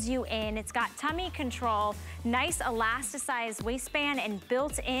holds you in. It's got tummy control, nice elasticized waistband and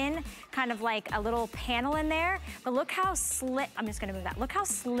built in kind of like a little panel in there. But look how I'm just gonna move that. Look how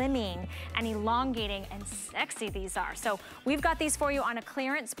slimming and elongating and sexy these are. So we've got these for you on a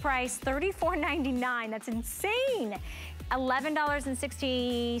clearance price, $34.99. That's insane.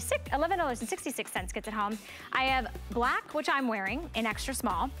 $11.66 gets it home. I have black, which I'm wearing in extra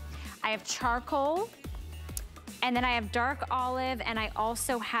small. I have charcoal, and then I have dark olive, and I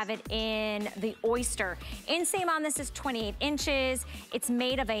also have it in the oyster. Inseam on this is 28 inches. It's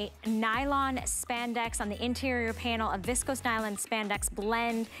made of a nylon spandex on the interior panel, a viscose nylon spandex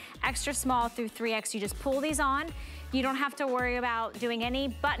blend, extra small through 3X. You just pull these on. You don't have to worry about doing any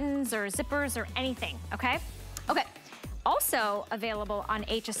buttons or zippers or anything, okay? Okay. Also available on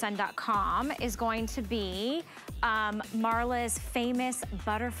hsn.com is going to be Marla's famous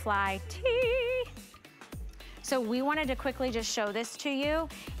butterfly tee. So we wanted to quickly just show this to you.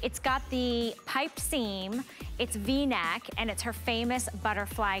 It's got the piped seam, it's V-neck, and it's her famous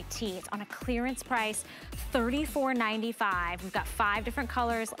butterfly tee. It's on a clearance price, $34.95. We've got 5 different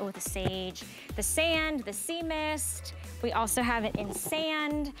colors with the sage, the sand, the sea mist. We also have it in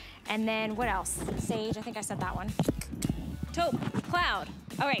sand, and then what else? Sage, I think I said that one. Taupe, cloud.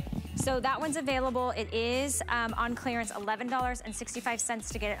 All right, so that one's available. It is on clearance,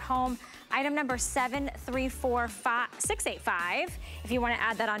 $11.65 to get it home. Item number 734685, if you want to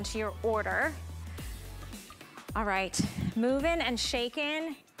add that onto your order. All right, moving and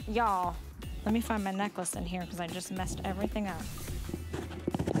shaking. Y'all, let me find my necklace in here because I just messed everything up.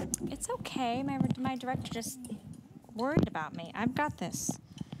 It's okay, my director just worried about me. I've got this.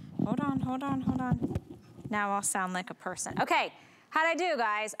 Hold on, hold on, hold on. Now I'll sound like a person. Okay, how'd I do,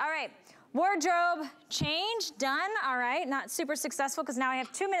 guys? All right, wardrobe change, done. All right, not super successful because now I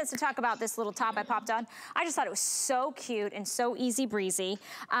have 2 minutes to talk about this little top I popped on. I just thought it was so cute and so easy breezy.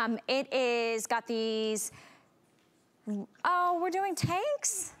 It is got these, oh, we're doing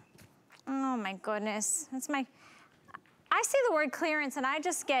tanks? Oh my goodness, that's my, I see the word clearance and I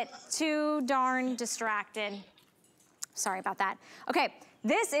just get too darn distracted. Sorry about that. Okay,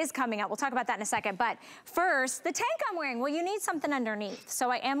 this is coming up. We'll talk about that in a second. But first, the tank I'm wearing. Well, you need something underneath.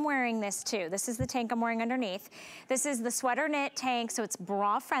 So I am wearing this too. This is the tank I'm wearing underneath. This is the sweater knit tank, so it's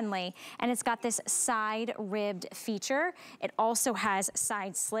bra friendly. And it's got this side ribbed feature. It also has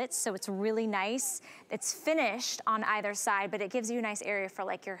side slits, so it's really nice. It's finished on either side, but it gives you a nice area for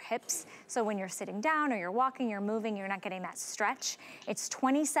like your hips. So when you're sitting down or you're walking, you're moving, you're not getting that stretch. It's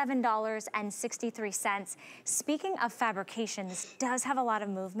 $27.63. Speaking of fabrication, this does have a lot of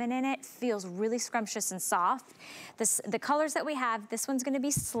movement in it. Feels really scrumptious and soft. The colors that we have, this one's gonna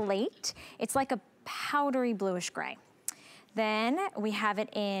be slate. It's like a powdery bluish gray. Then we have it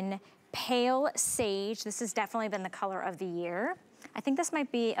in pale sage. This has definitely been the color of the year. I think this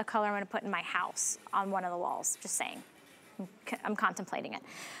might be a color I'm gonna put in my house on one of the walls, just saying. I'm contemplating it.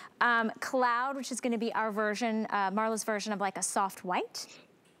 Cloud, which is gonna be our version, Marla's version of like a soft white.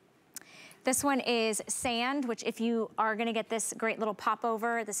 This one is sand, which if you are gonna get this great little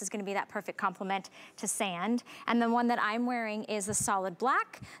popover, this is gonna be that perfect complement to sand. And the one that I'm wearing is the solid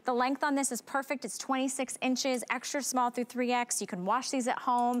black. The length on this is perfect. It's 26 inches, extra small through 3X. You can wash these at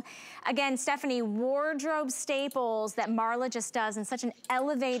home. Again, Stephanie, wardrobe staples that Marla just does in such an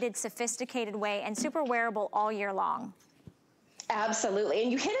elevated, sophisticated way and super wearable all year long. Absolutely.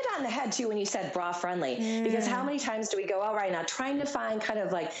 And you hit it on the head too when you said bra friendly, because how many times do we go out right now trying to find kind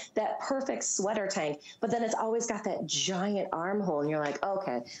of like that perfect sweater tank, but then it's always got that giant armhole and you're like,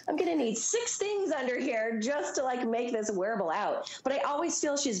 okay, I'm going to need 6 things under here just to like make this wearable out. But I always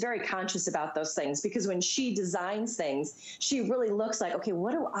feel she's very conscious about those things, because when she designs things, she really looks like, okay,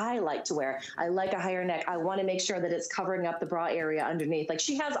 what do I like to wear? I like a higher neck. I want to make sure that it's covering up the bra area underneath. Like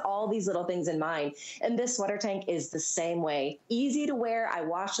she has all these little things in mind. And this sweater tank is the same way. Easy to wear. I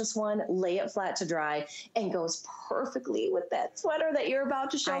wash this one, lay it flat to dry, and goes perfectly with that sweater that you're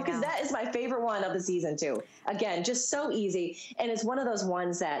about to show, because that is my favorite one of the season too. Again, just so easy. And it's one of those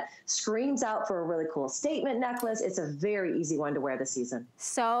ones that screams out for a really cool statement necklace. It's a very easy one to wear this season.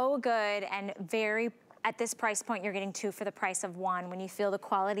 So good and very at this price point, you're getting 2 for the price of 1. When you feel the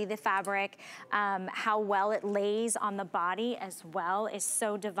quality of the fabric, how well it lays on the body as well is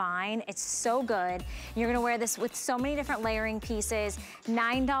so divine. It's so good. You're gonna wear this with so many different layering pieces.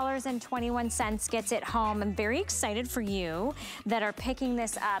 $9.21 gets it home. I'm very excited for you that are picking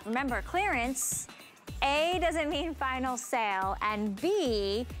this up. Remember, clearance, A, doesn't mean final sale, and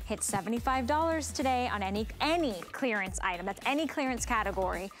B, hit $75 today on any clearance item. That's any clearance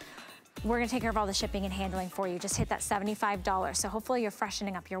category. We're gonna take care of all the shipping and handling for you. Just hit that $75. So hopefully you're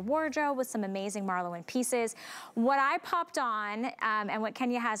freshening up your wardrobe with some amazing Marla pieces. What I popped on, and what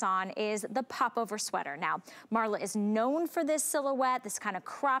Kenya has on, is the popover sweater. Now, Marla is known for this silhouette, this kind of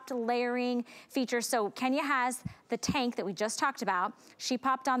cropped layering feature. So Kenya has the tank that we just talked about. She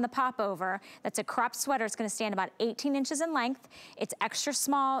popped on the popover. That's a cropped sweater. It's gonna stand about 18 inches in length. It's extra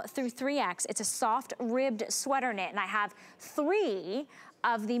small through 3X. It's a soft ribbed sweater knit, and I have 3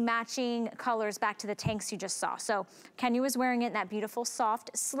 of the matching colors back to the tanks you just saw. So Kenya was wearing it in that beautiful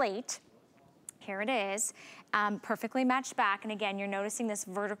soft slate. Here it is, perfectly matched back. And again, you're noticing this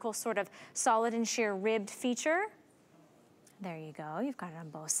vertical sort of solid and sheer ribbed feature. There you go, you've got it on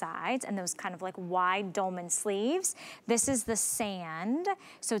both sides, and those kind of like wide dolman sleeves. This is the sand,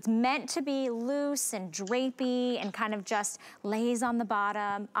 so it's meant to be loose and drapey and kind of just lays on the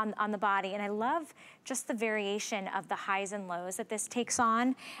bottom, on the body. And I love just the variation of the highs and lows that this takes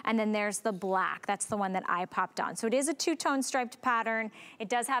on. And then there's the black, that's the one that I popped on. So it is a 2-tone striped pattern. It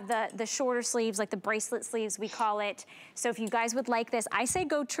does have the shorter sleeves, like the bracelet sleeves we call it. So if you guys would like this, I say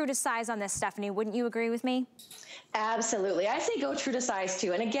go true to size on this, Stephanie. Wouldn't you agree with me? Absolutely. I say go true to size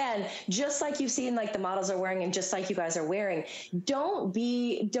too. And again, just like you've seen like the models are wearing and just like you guys are wearing, don't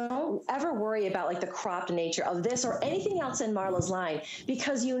ever worry about like the cropped nature of this or anything else in Marla's line,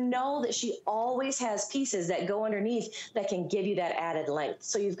 because you know that she always has pieces that go underneath that can give you that added length.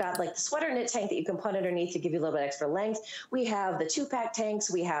 So you've got like the sweater knit tank that you can put underneath to give you a little bit extra length. We have the 2-pack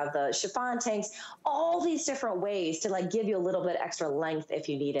tanks. We have the chiffon tanks, all these different ways to like give you a little bit extra length if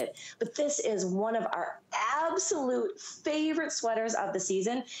you need it. But this is one of our absolute favorite sweaters of the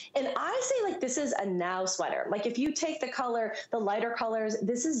season. And I say like this is a now sweater. Like if you take the color, the lighter colors,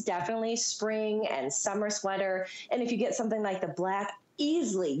 this is definitely spring and summer sweater. And if you get something like the black,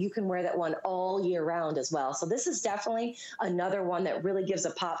 easily you can wear that one all year round as well. So this is definitely another one that really gives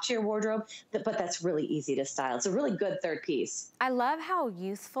a pop to your wardrobe, but that's really easy to style. It's a really good third piece. I love how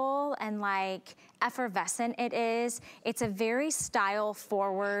youthful and like effervescent it is. It's a very style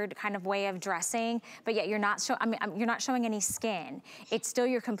forward kind of way of dressing, but yet you're not you're not showing any skin. It's still,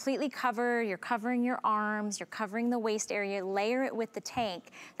 you're completely covered, you're covering your arms, you're covering the waist area, layer it with the tank,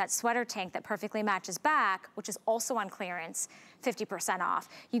 that sweater tank that perfectly matches back, which is also on clearance, 50% off.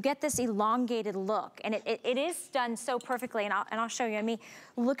 You get this elongated look, and it is done so perfectly, and I'll show you. I mean,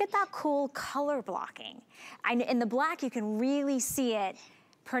 look at that cool color blocking. In the black, you can really see it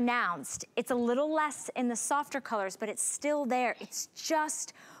pronounced. It's a little less in the softer colors, but it's still there. It's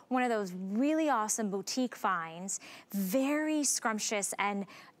just one of those really awesome boutique finds, very scrumptious and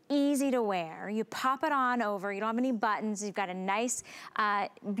easy to wear. You pop it on over, you don't have any buttons, you've got a nice,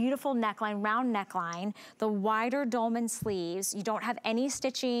 beautiful neckline, round neckline, the wider dolman sleeves, you don't have any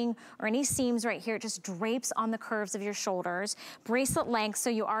stitching or any seams right here, it just drapes on the curves of your shoulders. Bracelet length, so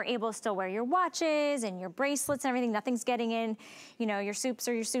you are able to still wear your watches and your bracelets and everything, nothing's getting in, you know, your soups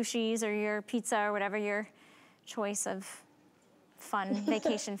or your sushis or your pizza or whatever your choice of fun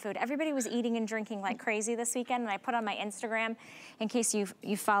vacation food. Everybody was eating and drinking like crazy this weekend, and I put on my Instagram, in case you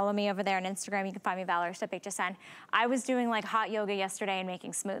follow me over there on Instagram, you can find me Valerie_HSN. I was doing like hot yoga yesterday and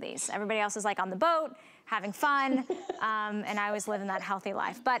making smoothies. Everybody else was like on the boat, having fun, and I was living that healthy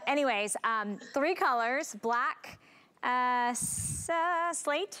life. But anyways, 3 colors, black,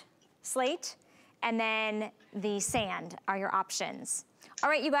 slate, and then the sand are your options. All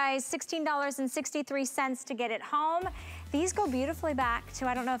right, you guys, $16.63 to get it home. These go beautifully back to,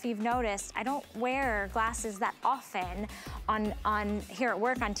 I don't know if you've noticed, I don't wear glasses that often on here at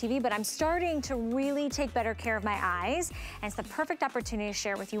work on TV, but I'm starting to really take better care of my eyes, and it's the perfect opportunity to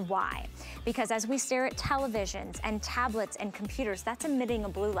share with you why. Because as we stare at televisions and tablets and computers, that's emitting a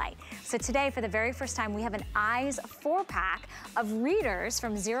blue light. So today, for the very first time, we have an Eyes 4-pack of readers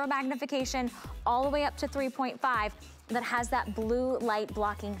from 0 magnification all the way up to 3.5 that has that blue light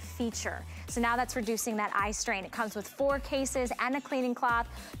blocking feature. So now that's reducing that eye strain. It comes with 4 cases and a cleaning cloth.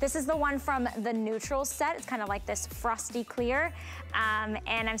 This is the one from the neutral set. It's kind of like this frosty clear.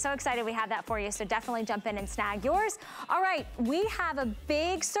 And I'm so excited we have that for you. So definitely jump in and snag yours. All right, we have a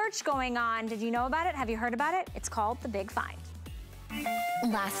big search going on. Did you know about it? Have you heard about it? It's called The Big Find.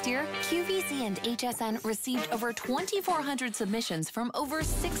 Last year, QVC and HSN received over 2,400 submissions from over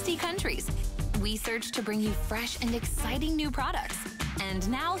 60 countries. We searched to bring you fresh and exciting new products. And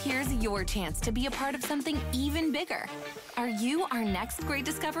now here's your chance to be a part of something even bigger. Are you our next great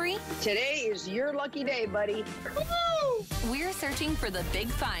discovery? Today is your lucky day, buddy. Woo! We're searching for the big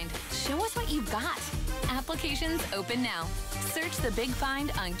find. Show us what you've got. Applications open now. Search the big find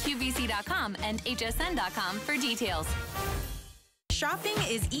on QVC.com and HSN.com for details. Shopping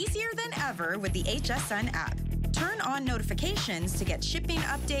is easier than ever with the HSN app. Turn on notifications to get shipping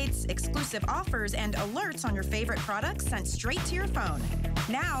updates, exclusive offers, and alerts on your favorite products sent straight to your phone.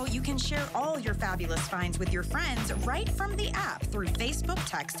 Now you can share all your fabulous finds with your friends right from the app through Facebook,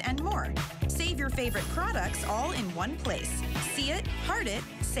 text, and more. Save your favorite products all in one place. See it, heart it,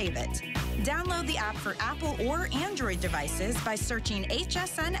 save it. Download the app for Apple or Android devices by searching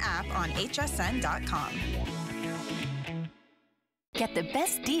HSN app on hsn.com. Get the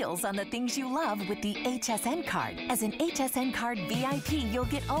best deals on the things you love with the HSN card. As an HSN card VIP, you'll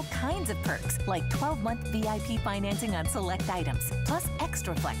get all kinds of perks, like 12-month VIP financing on select items, plus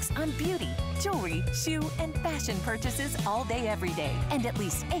extra flex on beauty, jewelry, shoe, and fashion purchases all day, every day. And at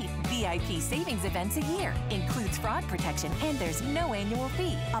least 8 VIP savings events a year. Includes fraud protection, and there's no annual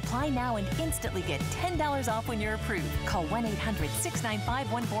fee. Apply now and instantly get $10 off when you're approved. Call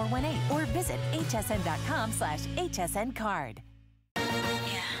 1-800-695-1418 or visit hsn.com/HSN card.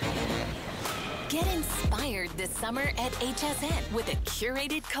 Get inspired this summer at HSN with a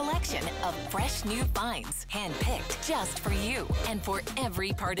curated collection of fresh new finds, handpicked just for you and for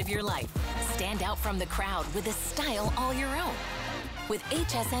every part of your life. Stand out from the crowd with a style all your own. With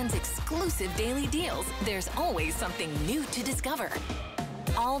HSN's exclusive daily deals, there's always something new to discover.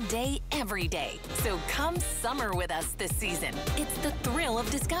 All day, every day. So come summer with us this season. It's the thrill of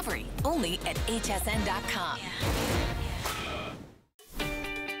discovery, only at hsn.com.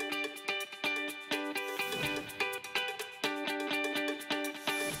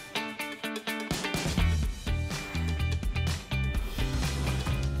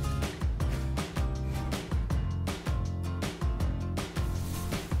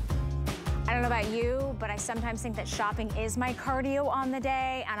 I don't know about you, but I sometimes think that shopping is my cardio on the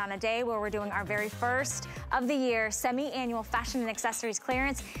day, and on a day where we're doing our very first of the year semi-annual fashion and accessories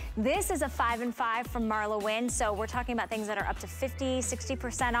clearance, this is a 5 and 5 from Marla Wynn, so we're talking about things that are up to 50,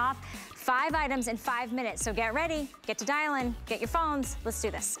 60% off. 5 items in 5 minutes, so get ready, get to dialing, get your phones, let's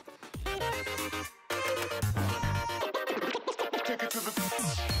do this.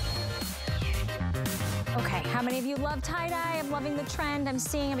 Okay, how many of you love tie-dye? I'm loving the trend. I'm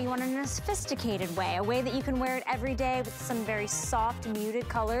seeing everyone in a sophisticated way, a way that you can wear it every day with some very soft, muted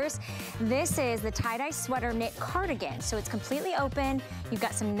colors. This is the tie-dye sweater knit cardigan. So it's completely open. You've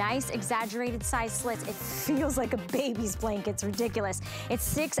got some nice exaggerated size slits. It feels like a baby's blanket. It's ridiculous.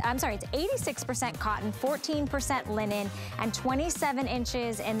 It's 86% cotton, 14% linen, and 27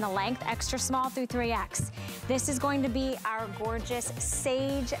 inches in the length, extra small through 3X. This is going to be our gorgeous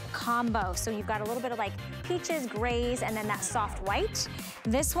sage combo. So you've got a little bit of like peaches, grays, and then that soft white.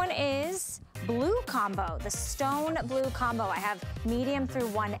 This one is blue combo, the stone blue combo. I have medium through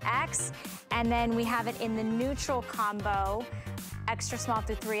 1X, and then we have it in the neutral combo, extra small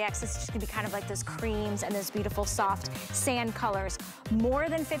through 3X. This is just gonna be kind of like those creams and those beautiful soft sand colors. More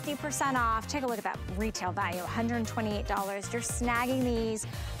than 50% off. Take a look at that retail value, $128. You're snagging these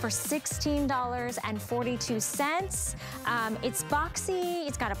for $16.42. It's boxy,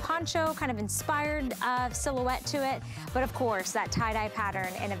 it's got a poncho, kind of inspired silhouette to it, but of course, that tie-dye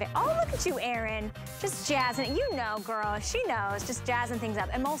pattern and oh, look at you, Erin, just jazzing it. You know, girl, she knows, just jazzing things up,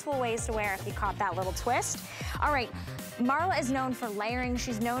 and multiple ways to wear if you caught that little twist. All right, Marla is known for layering.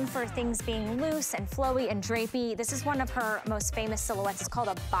 She's known for things being loose and flowy and drapey. This is one of her most famous silhouettes. It's called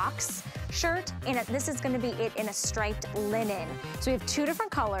a box shirt, and this is gonna be it in a striped linen. So we have 2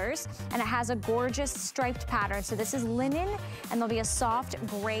 different colors, and it has a gorgeous striped pattern. So this is linen, and there'll be a soft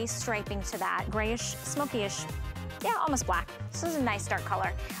gray striping to that, grayish, smoky-ish. Yeah, almost black. So this is a nice dark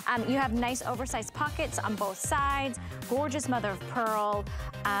color. You have nice oversized pockets on both sides, gorgeous mother of pearl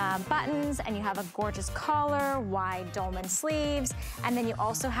buttons, and you have a gorgeous collar, wide dolman sleeves, and then you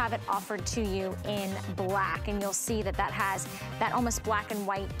also have it offered to you in black, and you'll see that that has that almost black and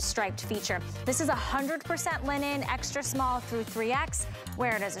white striped feature. This is 100% linen, extra small through 3X.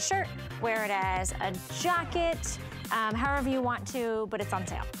 Wear it as a shirt, wear it as a jacket, however you want to, but it's on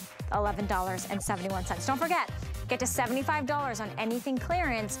sale. $11.71. Don't forget, get to $75 on anything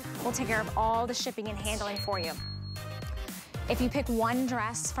clearance. We'll take care of all the shipping and handling for you. If you pick one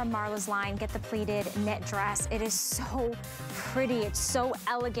dress from Marla's line, get the pleated knit dress. It is so pretty, it's so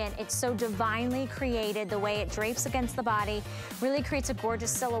elegant, it's so divinely created. The way it drapes against the body really creates a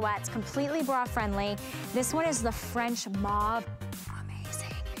gorgeous silhouette. It's completely bra friendly. This one is the French mauve.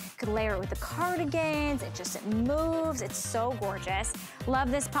 Could layer it with the cardigans, it moves, it's so gorgeous. Love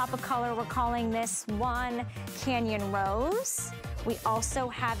this pop of color. We're calling this one Canyon Rose. We also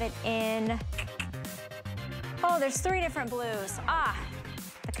have it in, oh, there's 3 different blues.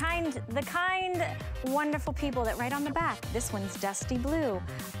 The kind wonderful people that write on the back. This one's Dusty Blue.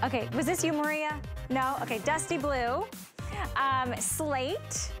 Okay, was this you, Maria? No? Okay, Dusty Blue.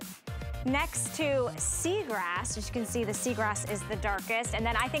 Slate. Next to Seagrass, as you can see, the Seagrass is the darkest. And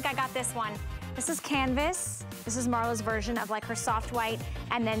then I think I got this one. This is Canvas. This is Marla's version of like her soft white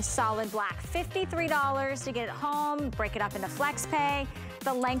and then solid black. $53 to get it home, break it up into flex pay.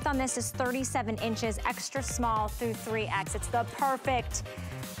 The length on this is 37 inches, extra small through 3X. It's the perfect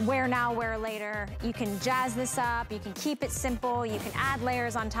wear now, wear later. You can jazz this up, you can keep it simple, you can add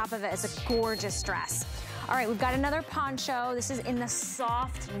layers on top of it. It's a gorgeous dress. All right, we've got another poncho. This is in the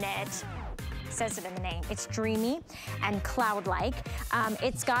soft knit. It says it in the name. It's dreamy and cloud-like.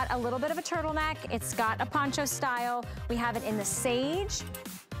 It's got a little bit of a turtleneck. It's got a poncho style. We have it in the sage.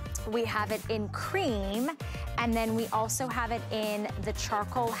 We have it in cream, and then we also have it in the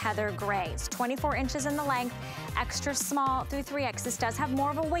charcoal heather gray. It's 24 inches in the length, extra small through 3X. This does have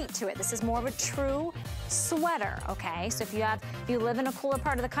more of a weight to it. This is more of a true sweater, okay? So if you live in a cooler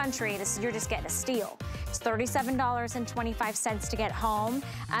part of the country, you're just getting a steal. It's $37.25 to get home.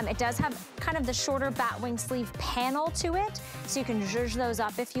 It does have kind of the shorter batwing sleeve panel to it, so you can zhuzh those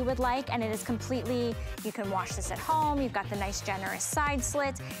up if you would like, and it is completely, you can wash this at home. You've got the nice generous side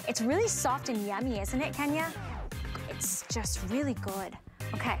slits. It's really soft and yummy, isn't it, Kenya? It's just really good.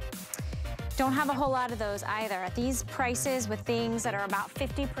 Okay. Don't have a whole lot of those either. At these prices with things that are about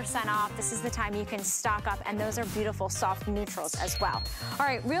 50% off, this is the time you can stock up, and those are beautiful soft neutrals as well. All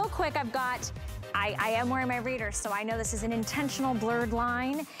right, real quick, I am wearing my readers, so I know this is an intentional blurred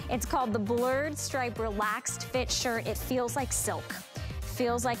line. It's called the Blurred Stripe Relaxed Fit Shirt. It feels like silk.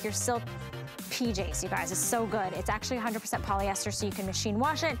 Feels like your silk PJs, you guys. It's so good. It's actually 100% polyester, so you can machine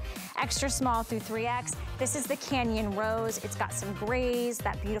wash it. Extra small through 3X. This is the Canyon Rose. It's got some grays,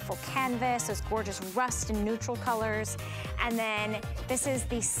 that beautiful canvas, those gorgeous rust and neutral colors. And then this is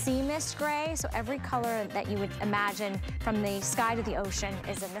the Sea Mist Gray. So every color that you would imagine from the sky to the ocean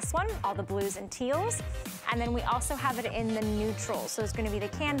is in this one, all the blues and teals. And then we also have it in the neutrals. So it's gonna be the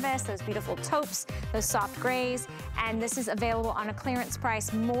canvas, those beautiful taupes, those soft grays. And this is available on a clearance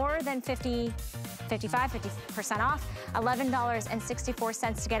price more than 50% off,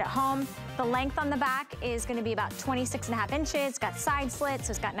 $11.64 to get it home. The length on the back is gonna be about 26.5 inches. It's got side slits,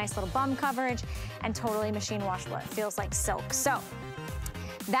 so it's got nice little bum coverage and totally machine washable. It feels like silk. So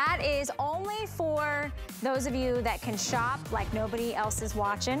that is only for those of you that can shop like nobody else is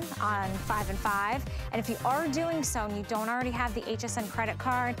watching on 5 and 5. And if you are doing so and you don't already have the HSN credit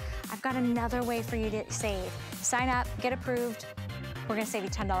card, I've got another way for you to save. Sign up, get approved. We're gonna save you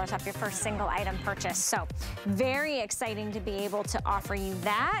 $10 off your first single item purchase. So very exciting to be able to offer you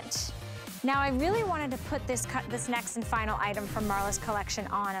that. Now I really wanted to put this next and final item from Marla's collection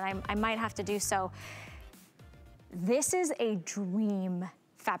on, and I might have to do so. This is a dream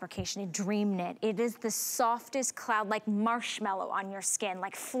fabrication, a dream knit. It is the softest cloud, like marshmallow on your skin,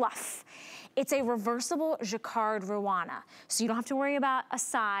 like fluff. It's a reversible jacquard ruana, so you don't have to worry about a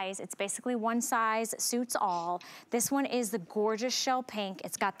size. It's basically one size, suits all. This one is the gorgeous shell pink.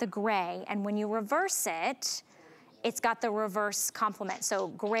 It's got the gray, and when you reverse it, it's got the reverse complement. So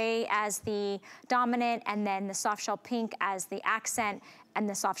gray as the dominant, and then the soft shell pink as the accent, and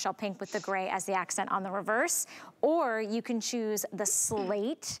the soft shell pink with the gray as the accent on the reverse. Or you can choose the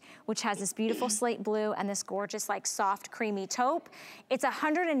slate, which has this beautiful slate blue and this gorgeous like soft creamy taupe. It's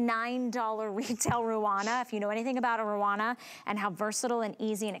 $109 retail Ruana. If you know anything about a Ruana and how versatile and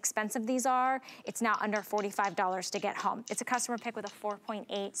easy and expensive these are, it's now under $45 to get home. It's a customer pick with a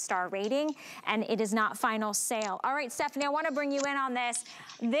 4.8 star rating, and it is not final sale. All right, Stephanie, I wanna bring you in on this.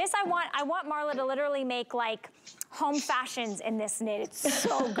 I want Marla to literally make like home fashions in this knit. It's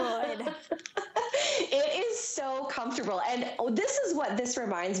so good. It is so comfortable. And this is what this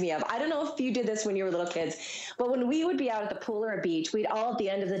reminds me of. I don't know if you did this when you were little kids, but when we would be out at the pool or a beach, we'd all at the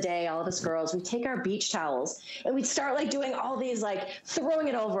end of the day, all of us girls, we'd take our beach towels and we'd start like doing all these, like throwing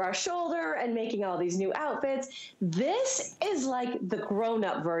it over our shoulder and making all these new outfits. This is like the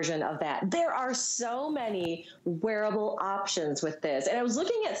grown-up version of that. There are so many wearable options with this. And I was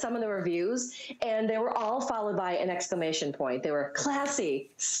looking at some of the reviews and they were all followed by an exclamation point. They were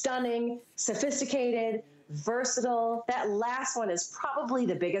classy, stunning, sophisticated, versatile. That last one is probably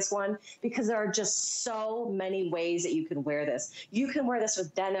the biggest one because there are just so many ways that you can wear this. You can wear this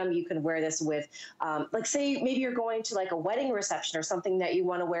with denim. You can wear this with, like say maybe you're going to like a wedding reception or something that you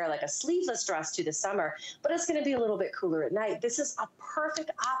want to wear like a sleeveless dress to this summer, but it's going to be a little bit cooler at night. This is a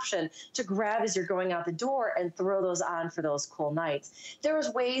perfect option to grab as you're going out the door and throw those on for those cool nights.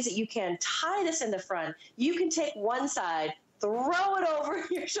 There's ways that you can tie this in the front. You can take one side, throw it over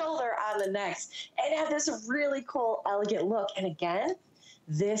your shoulder on the next, and have this really cool, elegant look. And again,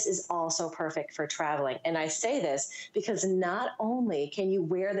 this is also perfect for traveling. And I say this because not only can you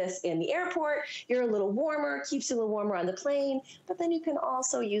wear this in the airport, you're a little warmer, keeps you a little warmer on the plane, but then you can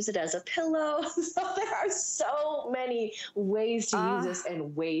also use it as a pillow. So there are so many ways to use this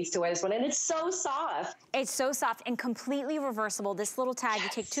and ways to wear this one. And it's so soft. It's so soft and completely reversible. This little tag, you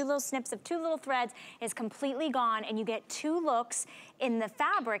take two little snips of two little threads, is completely gone, and you get two looks in the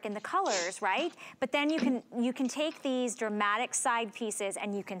fabric and the colors, right? But then you can take these dramatic side pieces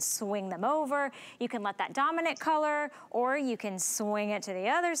and you can swing them over. You can let that dominant color, or you can swing it to the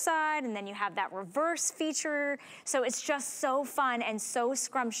other side, and then you have that reverse feature. So it's just so fun and so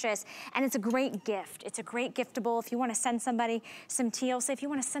scrumptious, and it's a great gift. It's a great giftable. If you want to send somebody some teal, say if you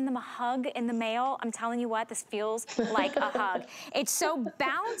want to send them a hug in the mail, I'm telling you what, this feels like a hug. It's so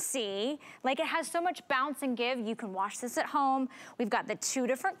bouncy, like it has so much bounce and give. You can wash this at home. We've got the two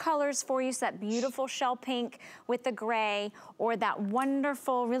different colors for you, so that beautiful shell pink with the gray, or that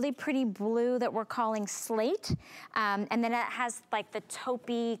wonderful, really pretty blue that we're calling slate. And then it has like the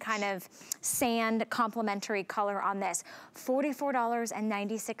taupey kind of sand complementary color on this.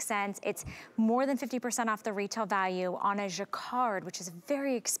 $44.96. It's more than 50% off the retail value on a jacquard, which is a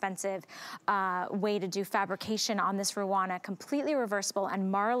very expensive way to do fabrication on this Ruana, completely reversible.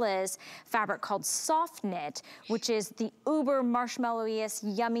 And Marla's fabric called soft knit, which is the uber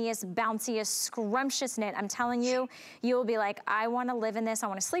marshmallowiest, yummiest, bounciest, scrumptious knit. I'm telling you, you'll be like, I want to live in this. I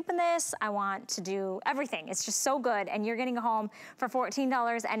want to sleep in this. I want to do everything. It's just so good. And you're getting home for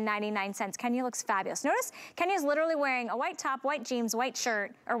 $14.99. Kenya looks fabulous. Notice Kenya's literally wearing a white top, white jeans, white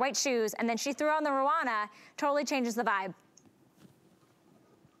shirt, or white shoes, and then she threw on the Ruana, totally changes the vibe.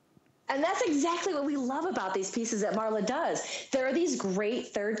 And that's exactly what we love about these pieces that Marla does. There are these great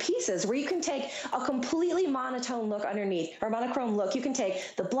third pieces where you can take a completely monotone look underneath, or monochrome look. You can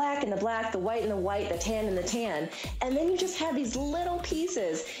take the black and the black, the white and the white, the tan and the tan, and then you just have these little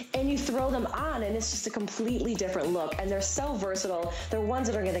pieces and you throw them on and it's just a completely different look. And they're so versatile. They're ones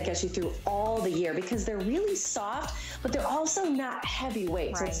that are gonna get you through all the year because they're really soft, but they're also not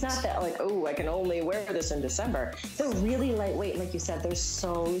heavyweight. Right. So it's not that like, oh, I can only wear this in December. They're really lightweight. Like you said, they're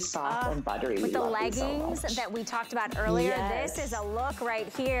so soft and buttery. With the leggings that we talked about earlier, yes. This is a look right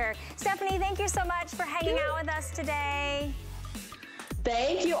here. Stephanie, thank you so much for hanging out with us today.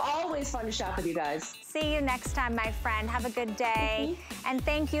 Thank you. Always fun to shop with you guys. See you next time, my friend. Have a good day. And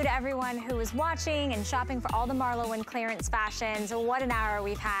thank you to everyone who is watching and shopping for all the Marla Wynne clearance fashions. What an hour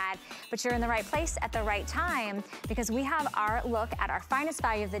we've had. But you're in the right place at the right time because we have our look at our finest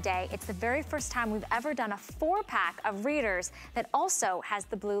value of the day. It's the very first time we've ever done a 4-pack of readers that also has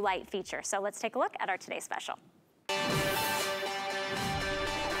the blue light feature. So let's take a look at our today's special.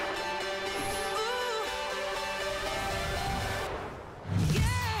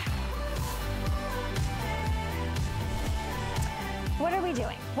 What are we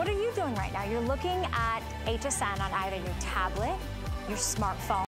doing? What are you doing right now? You're looking at HSN on either your tablet, your smartphone,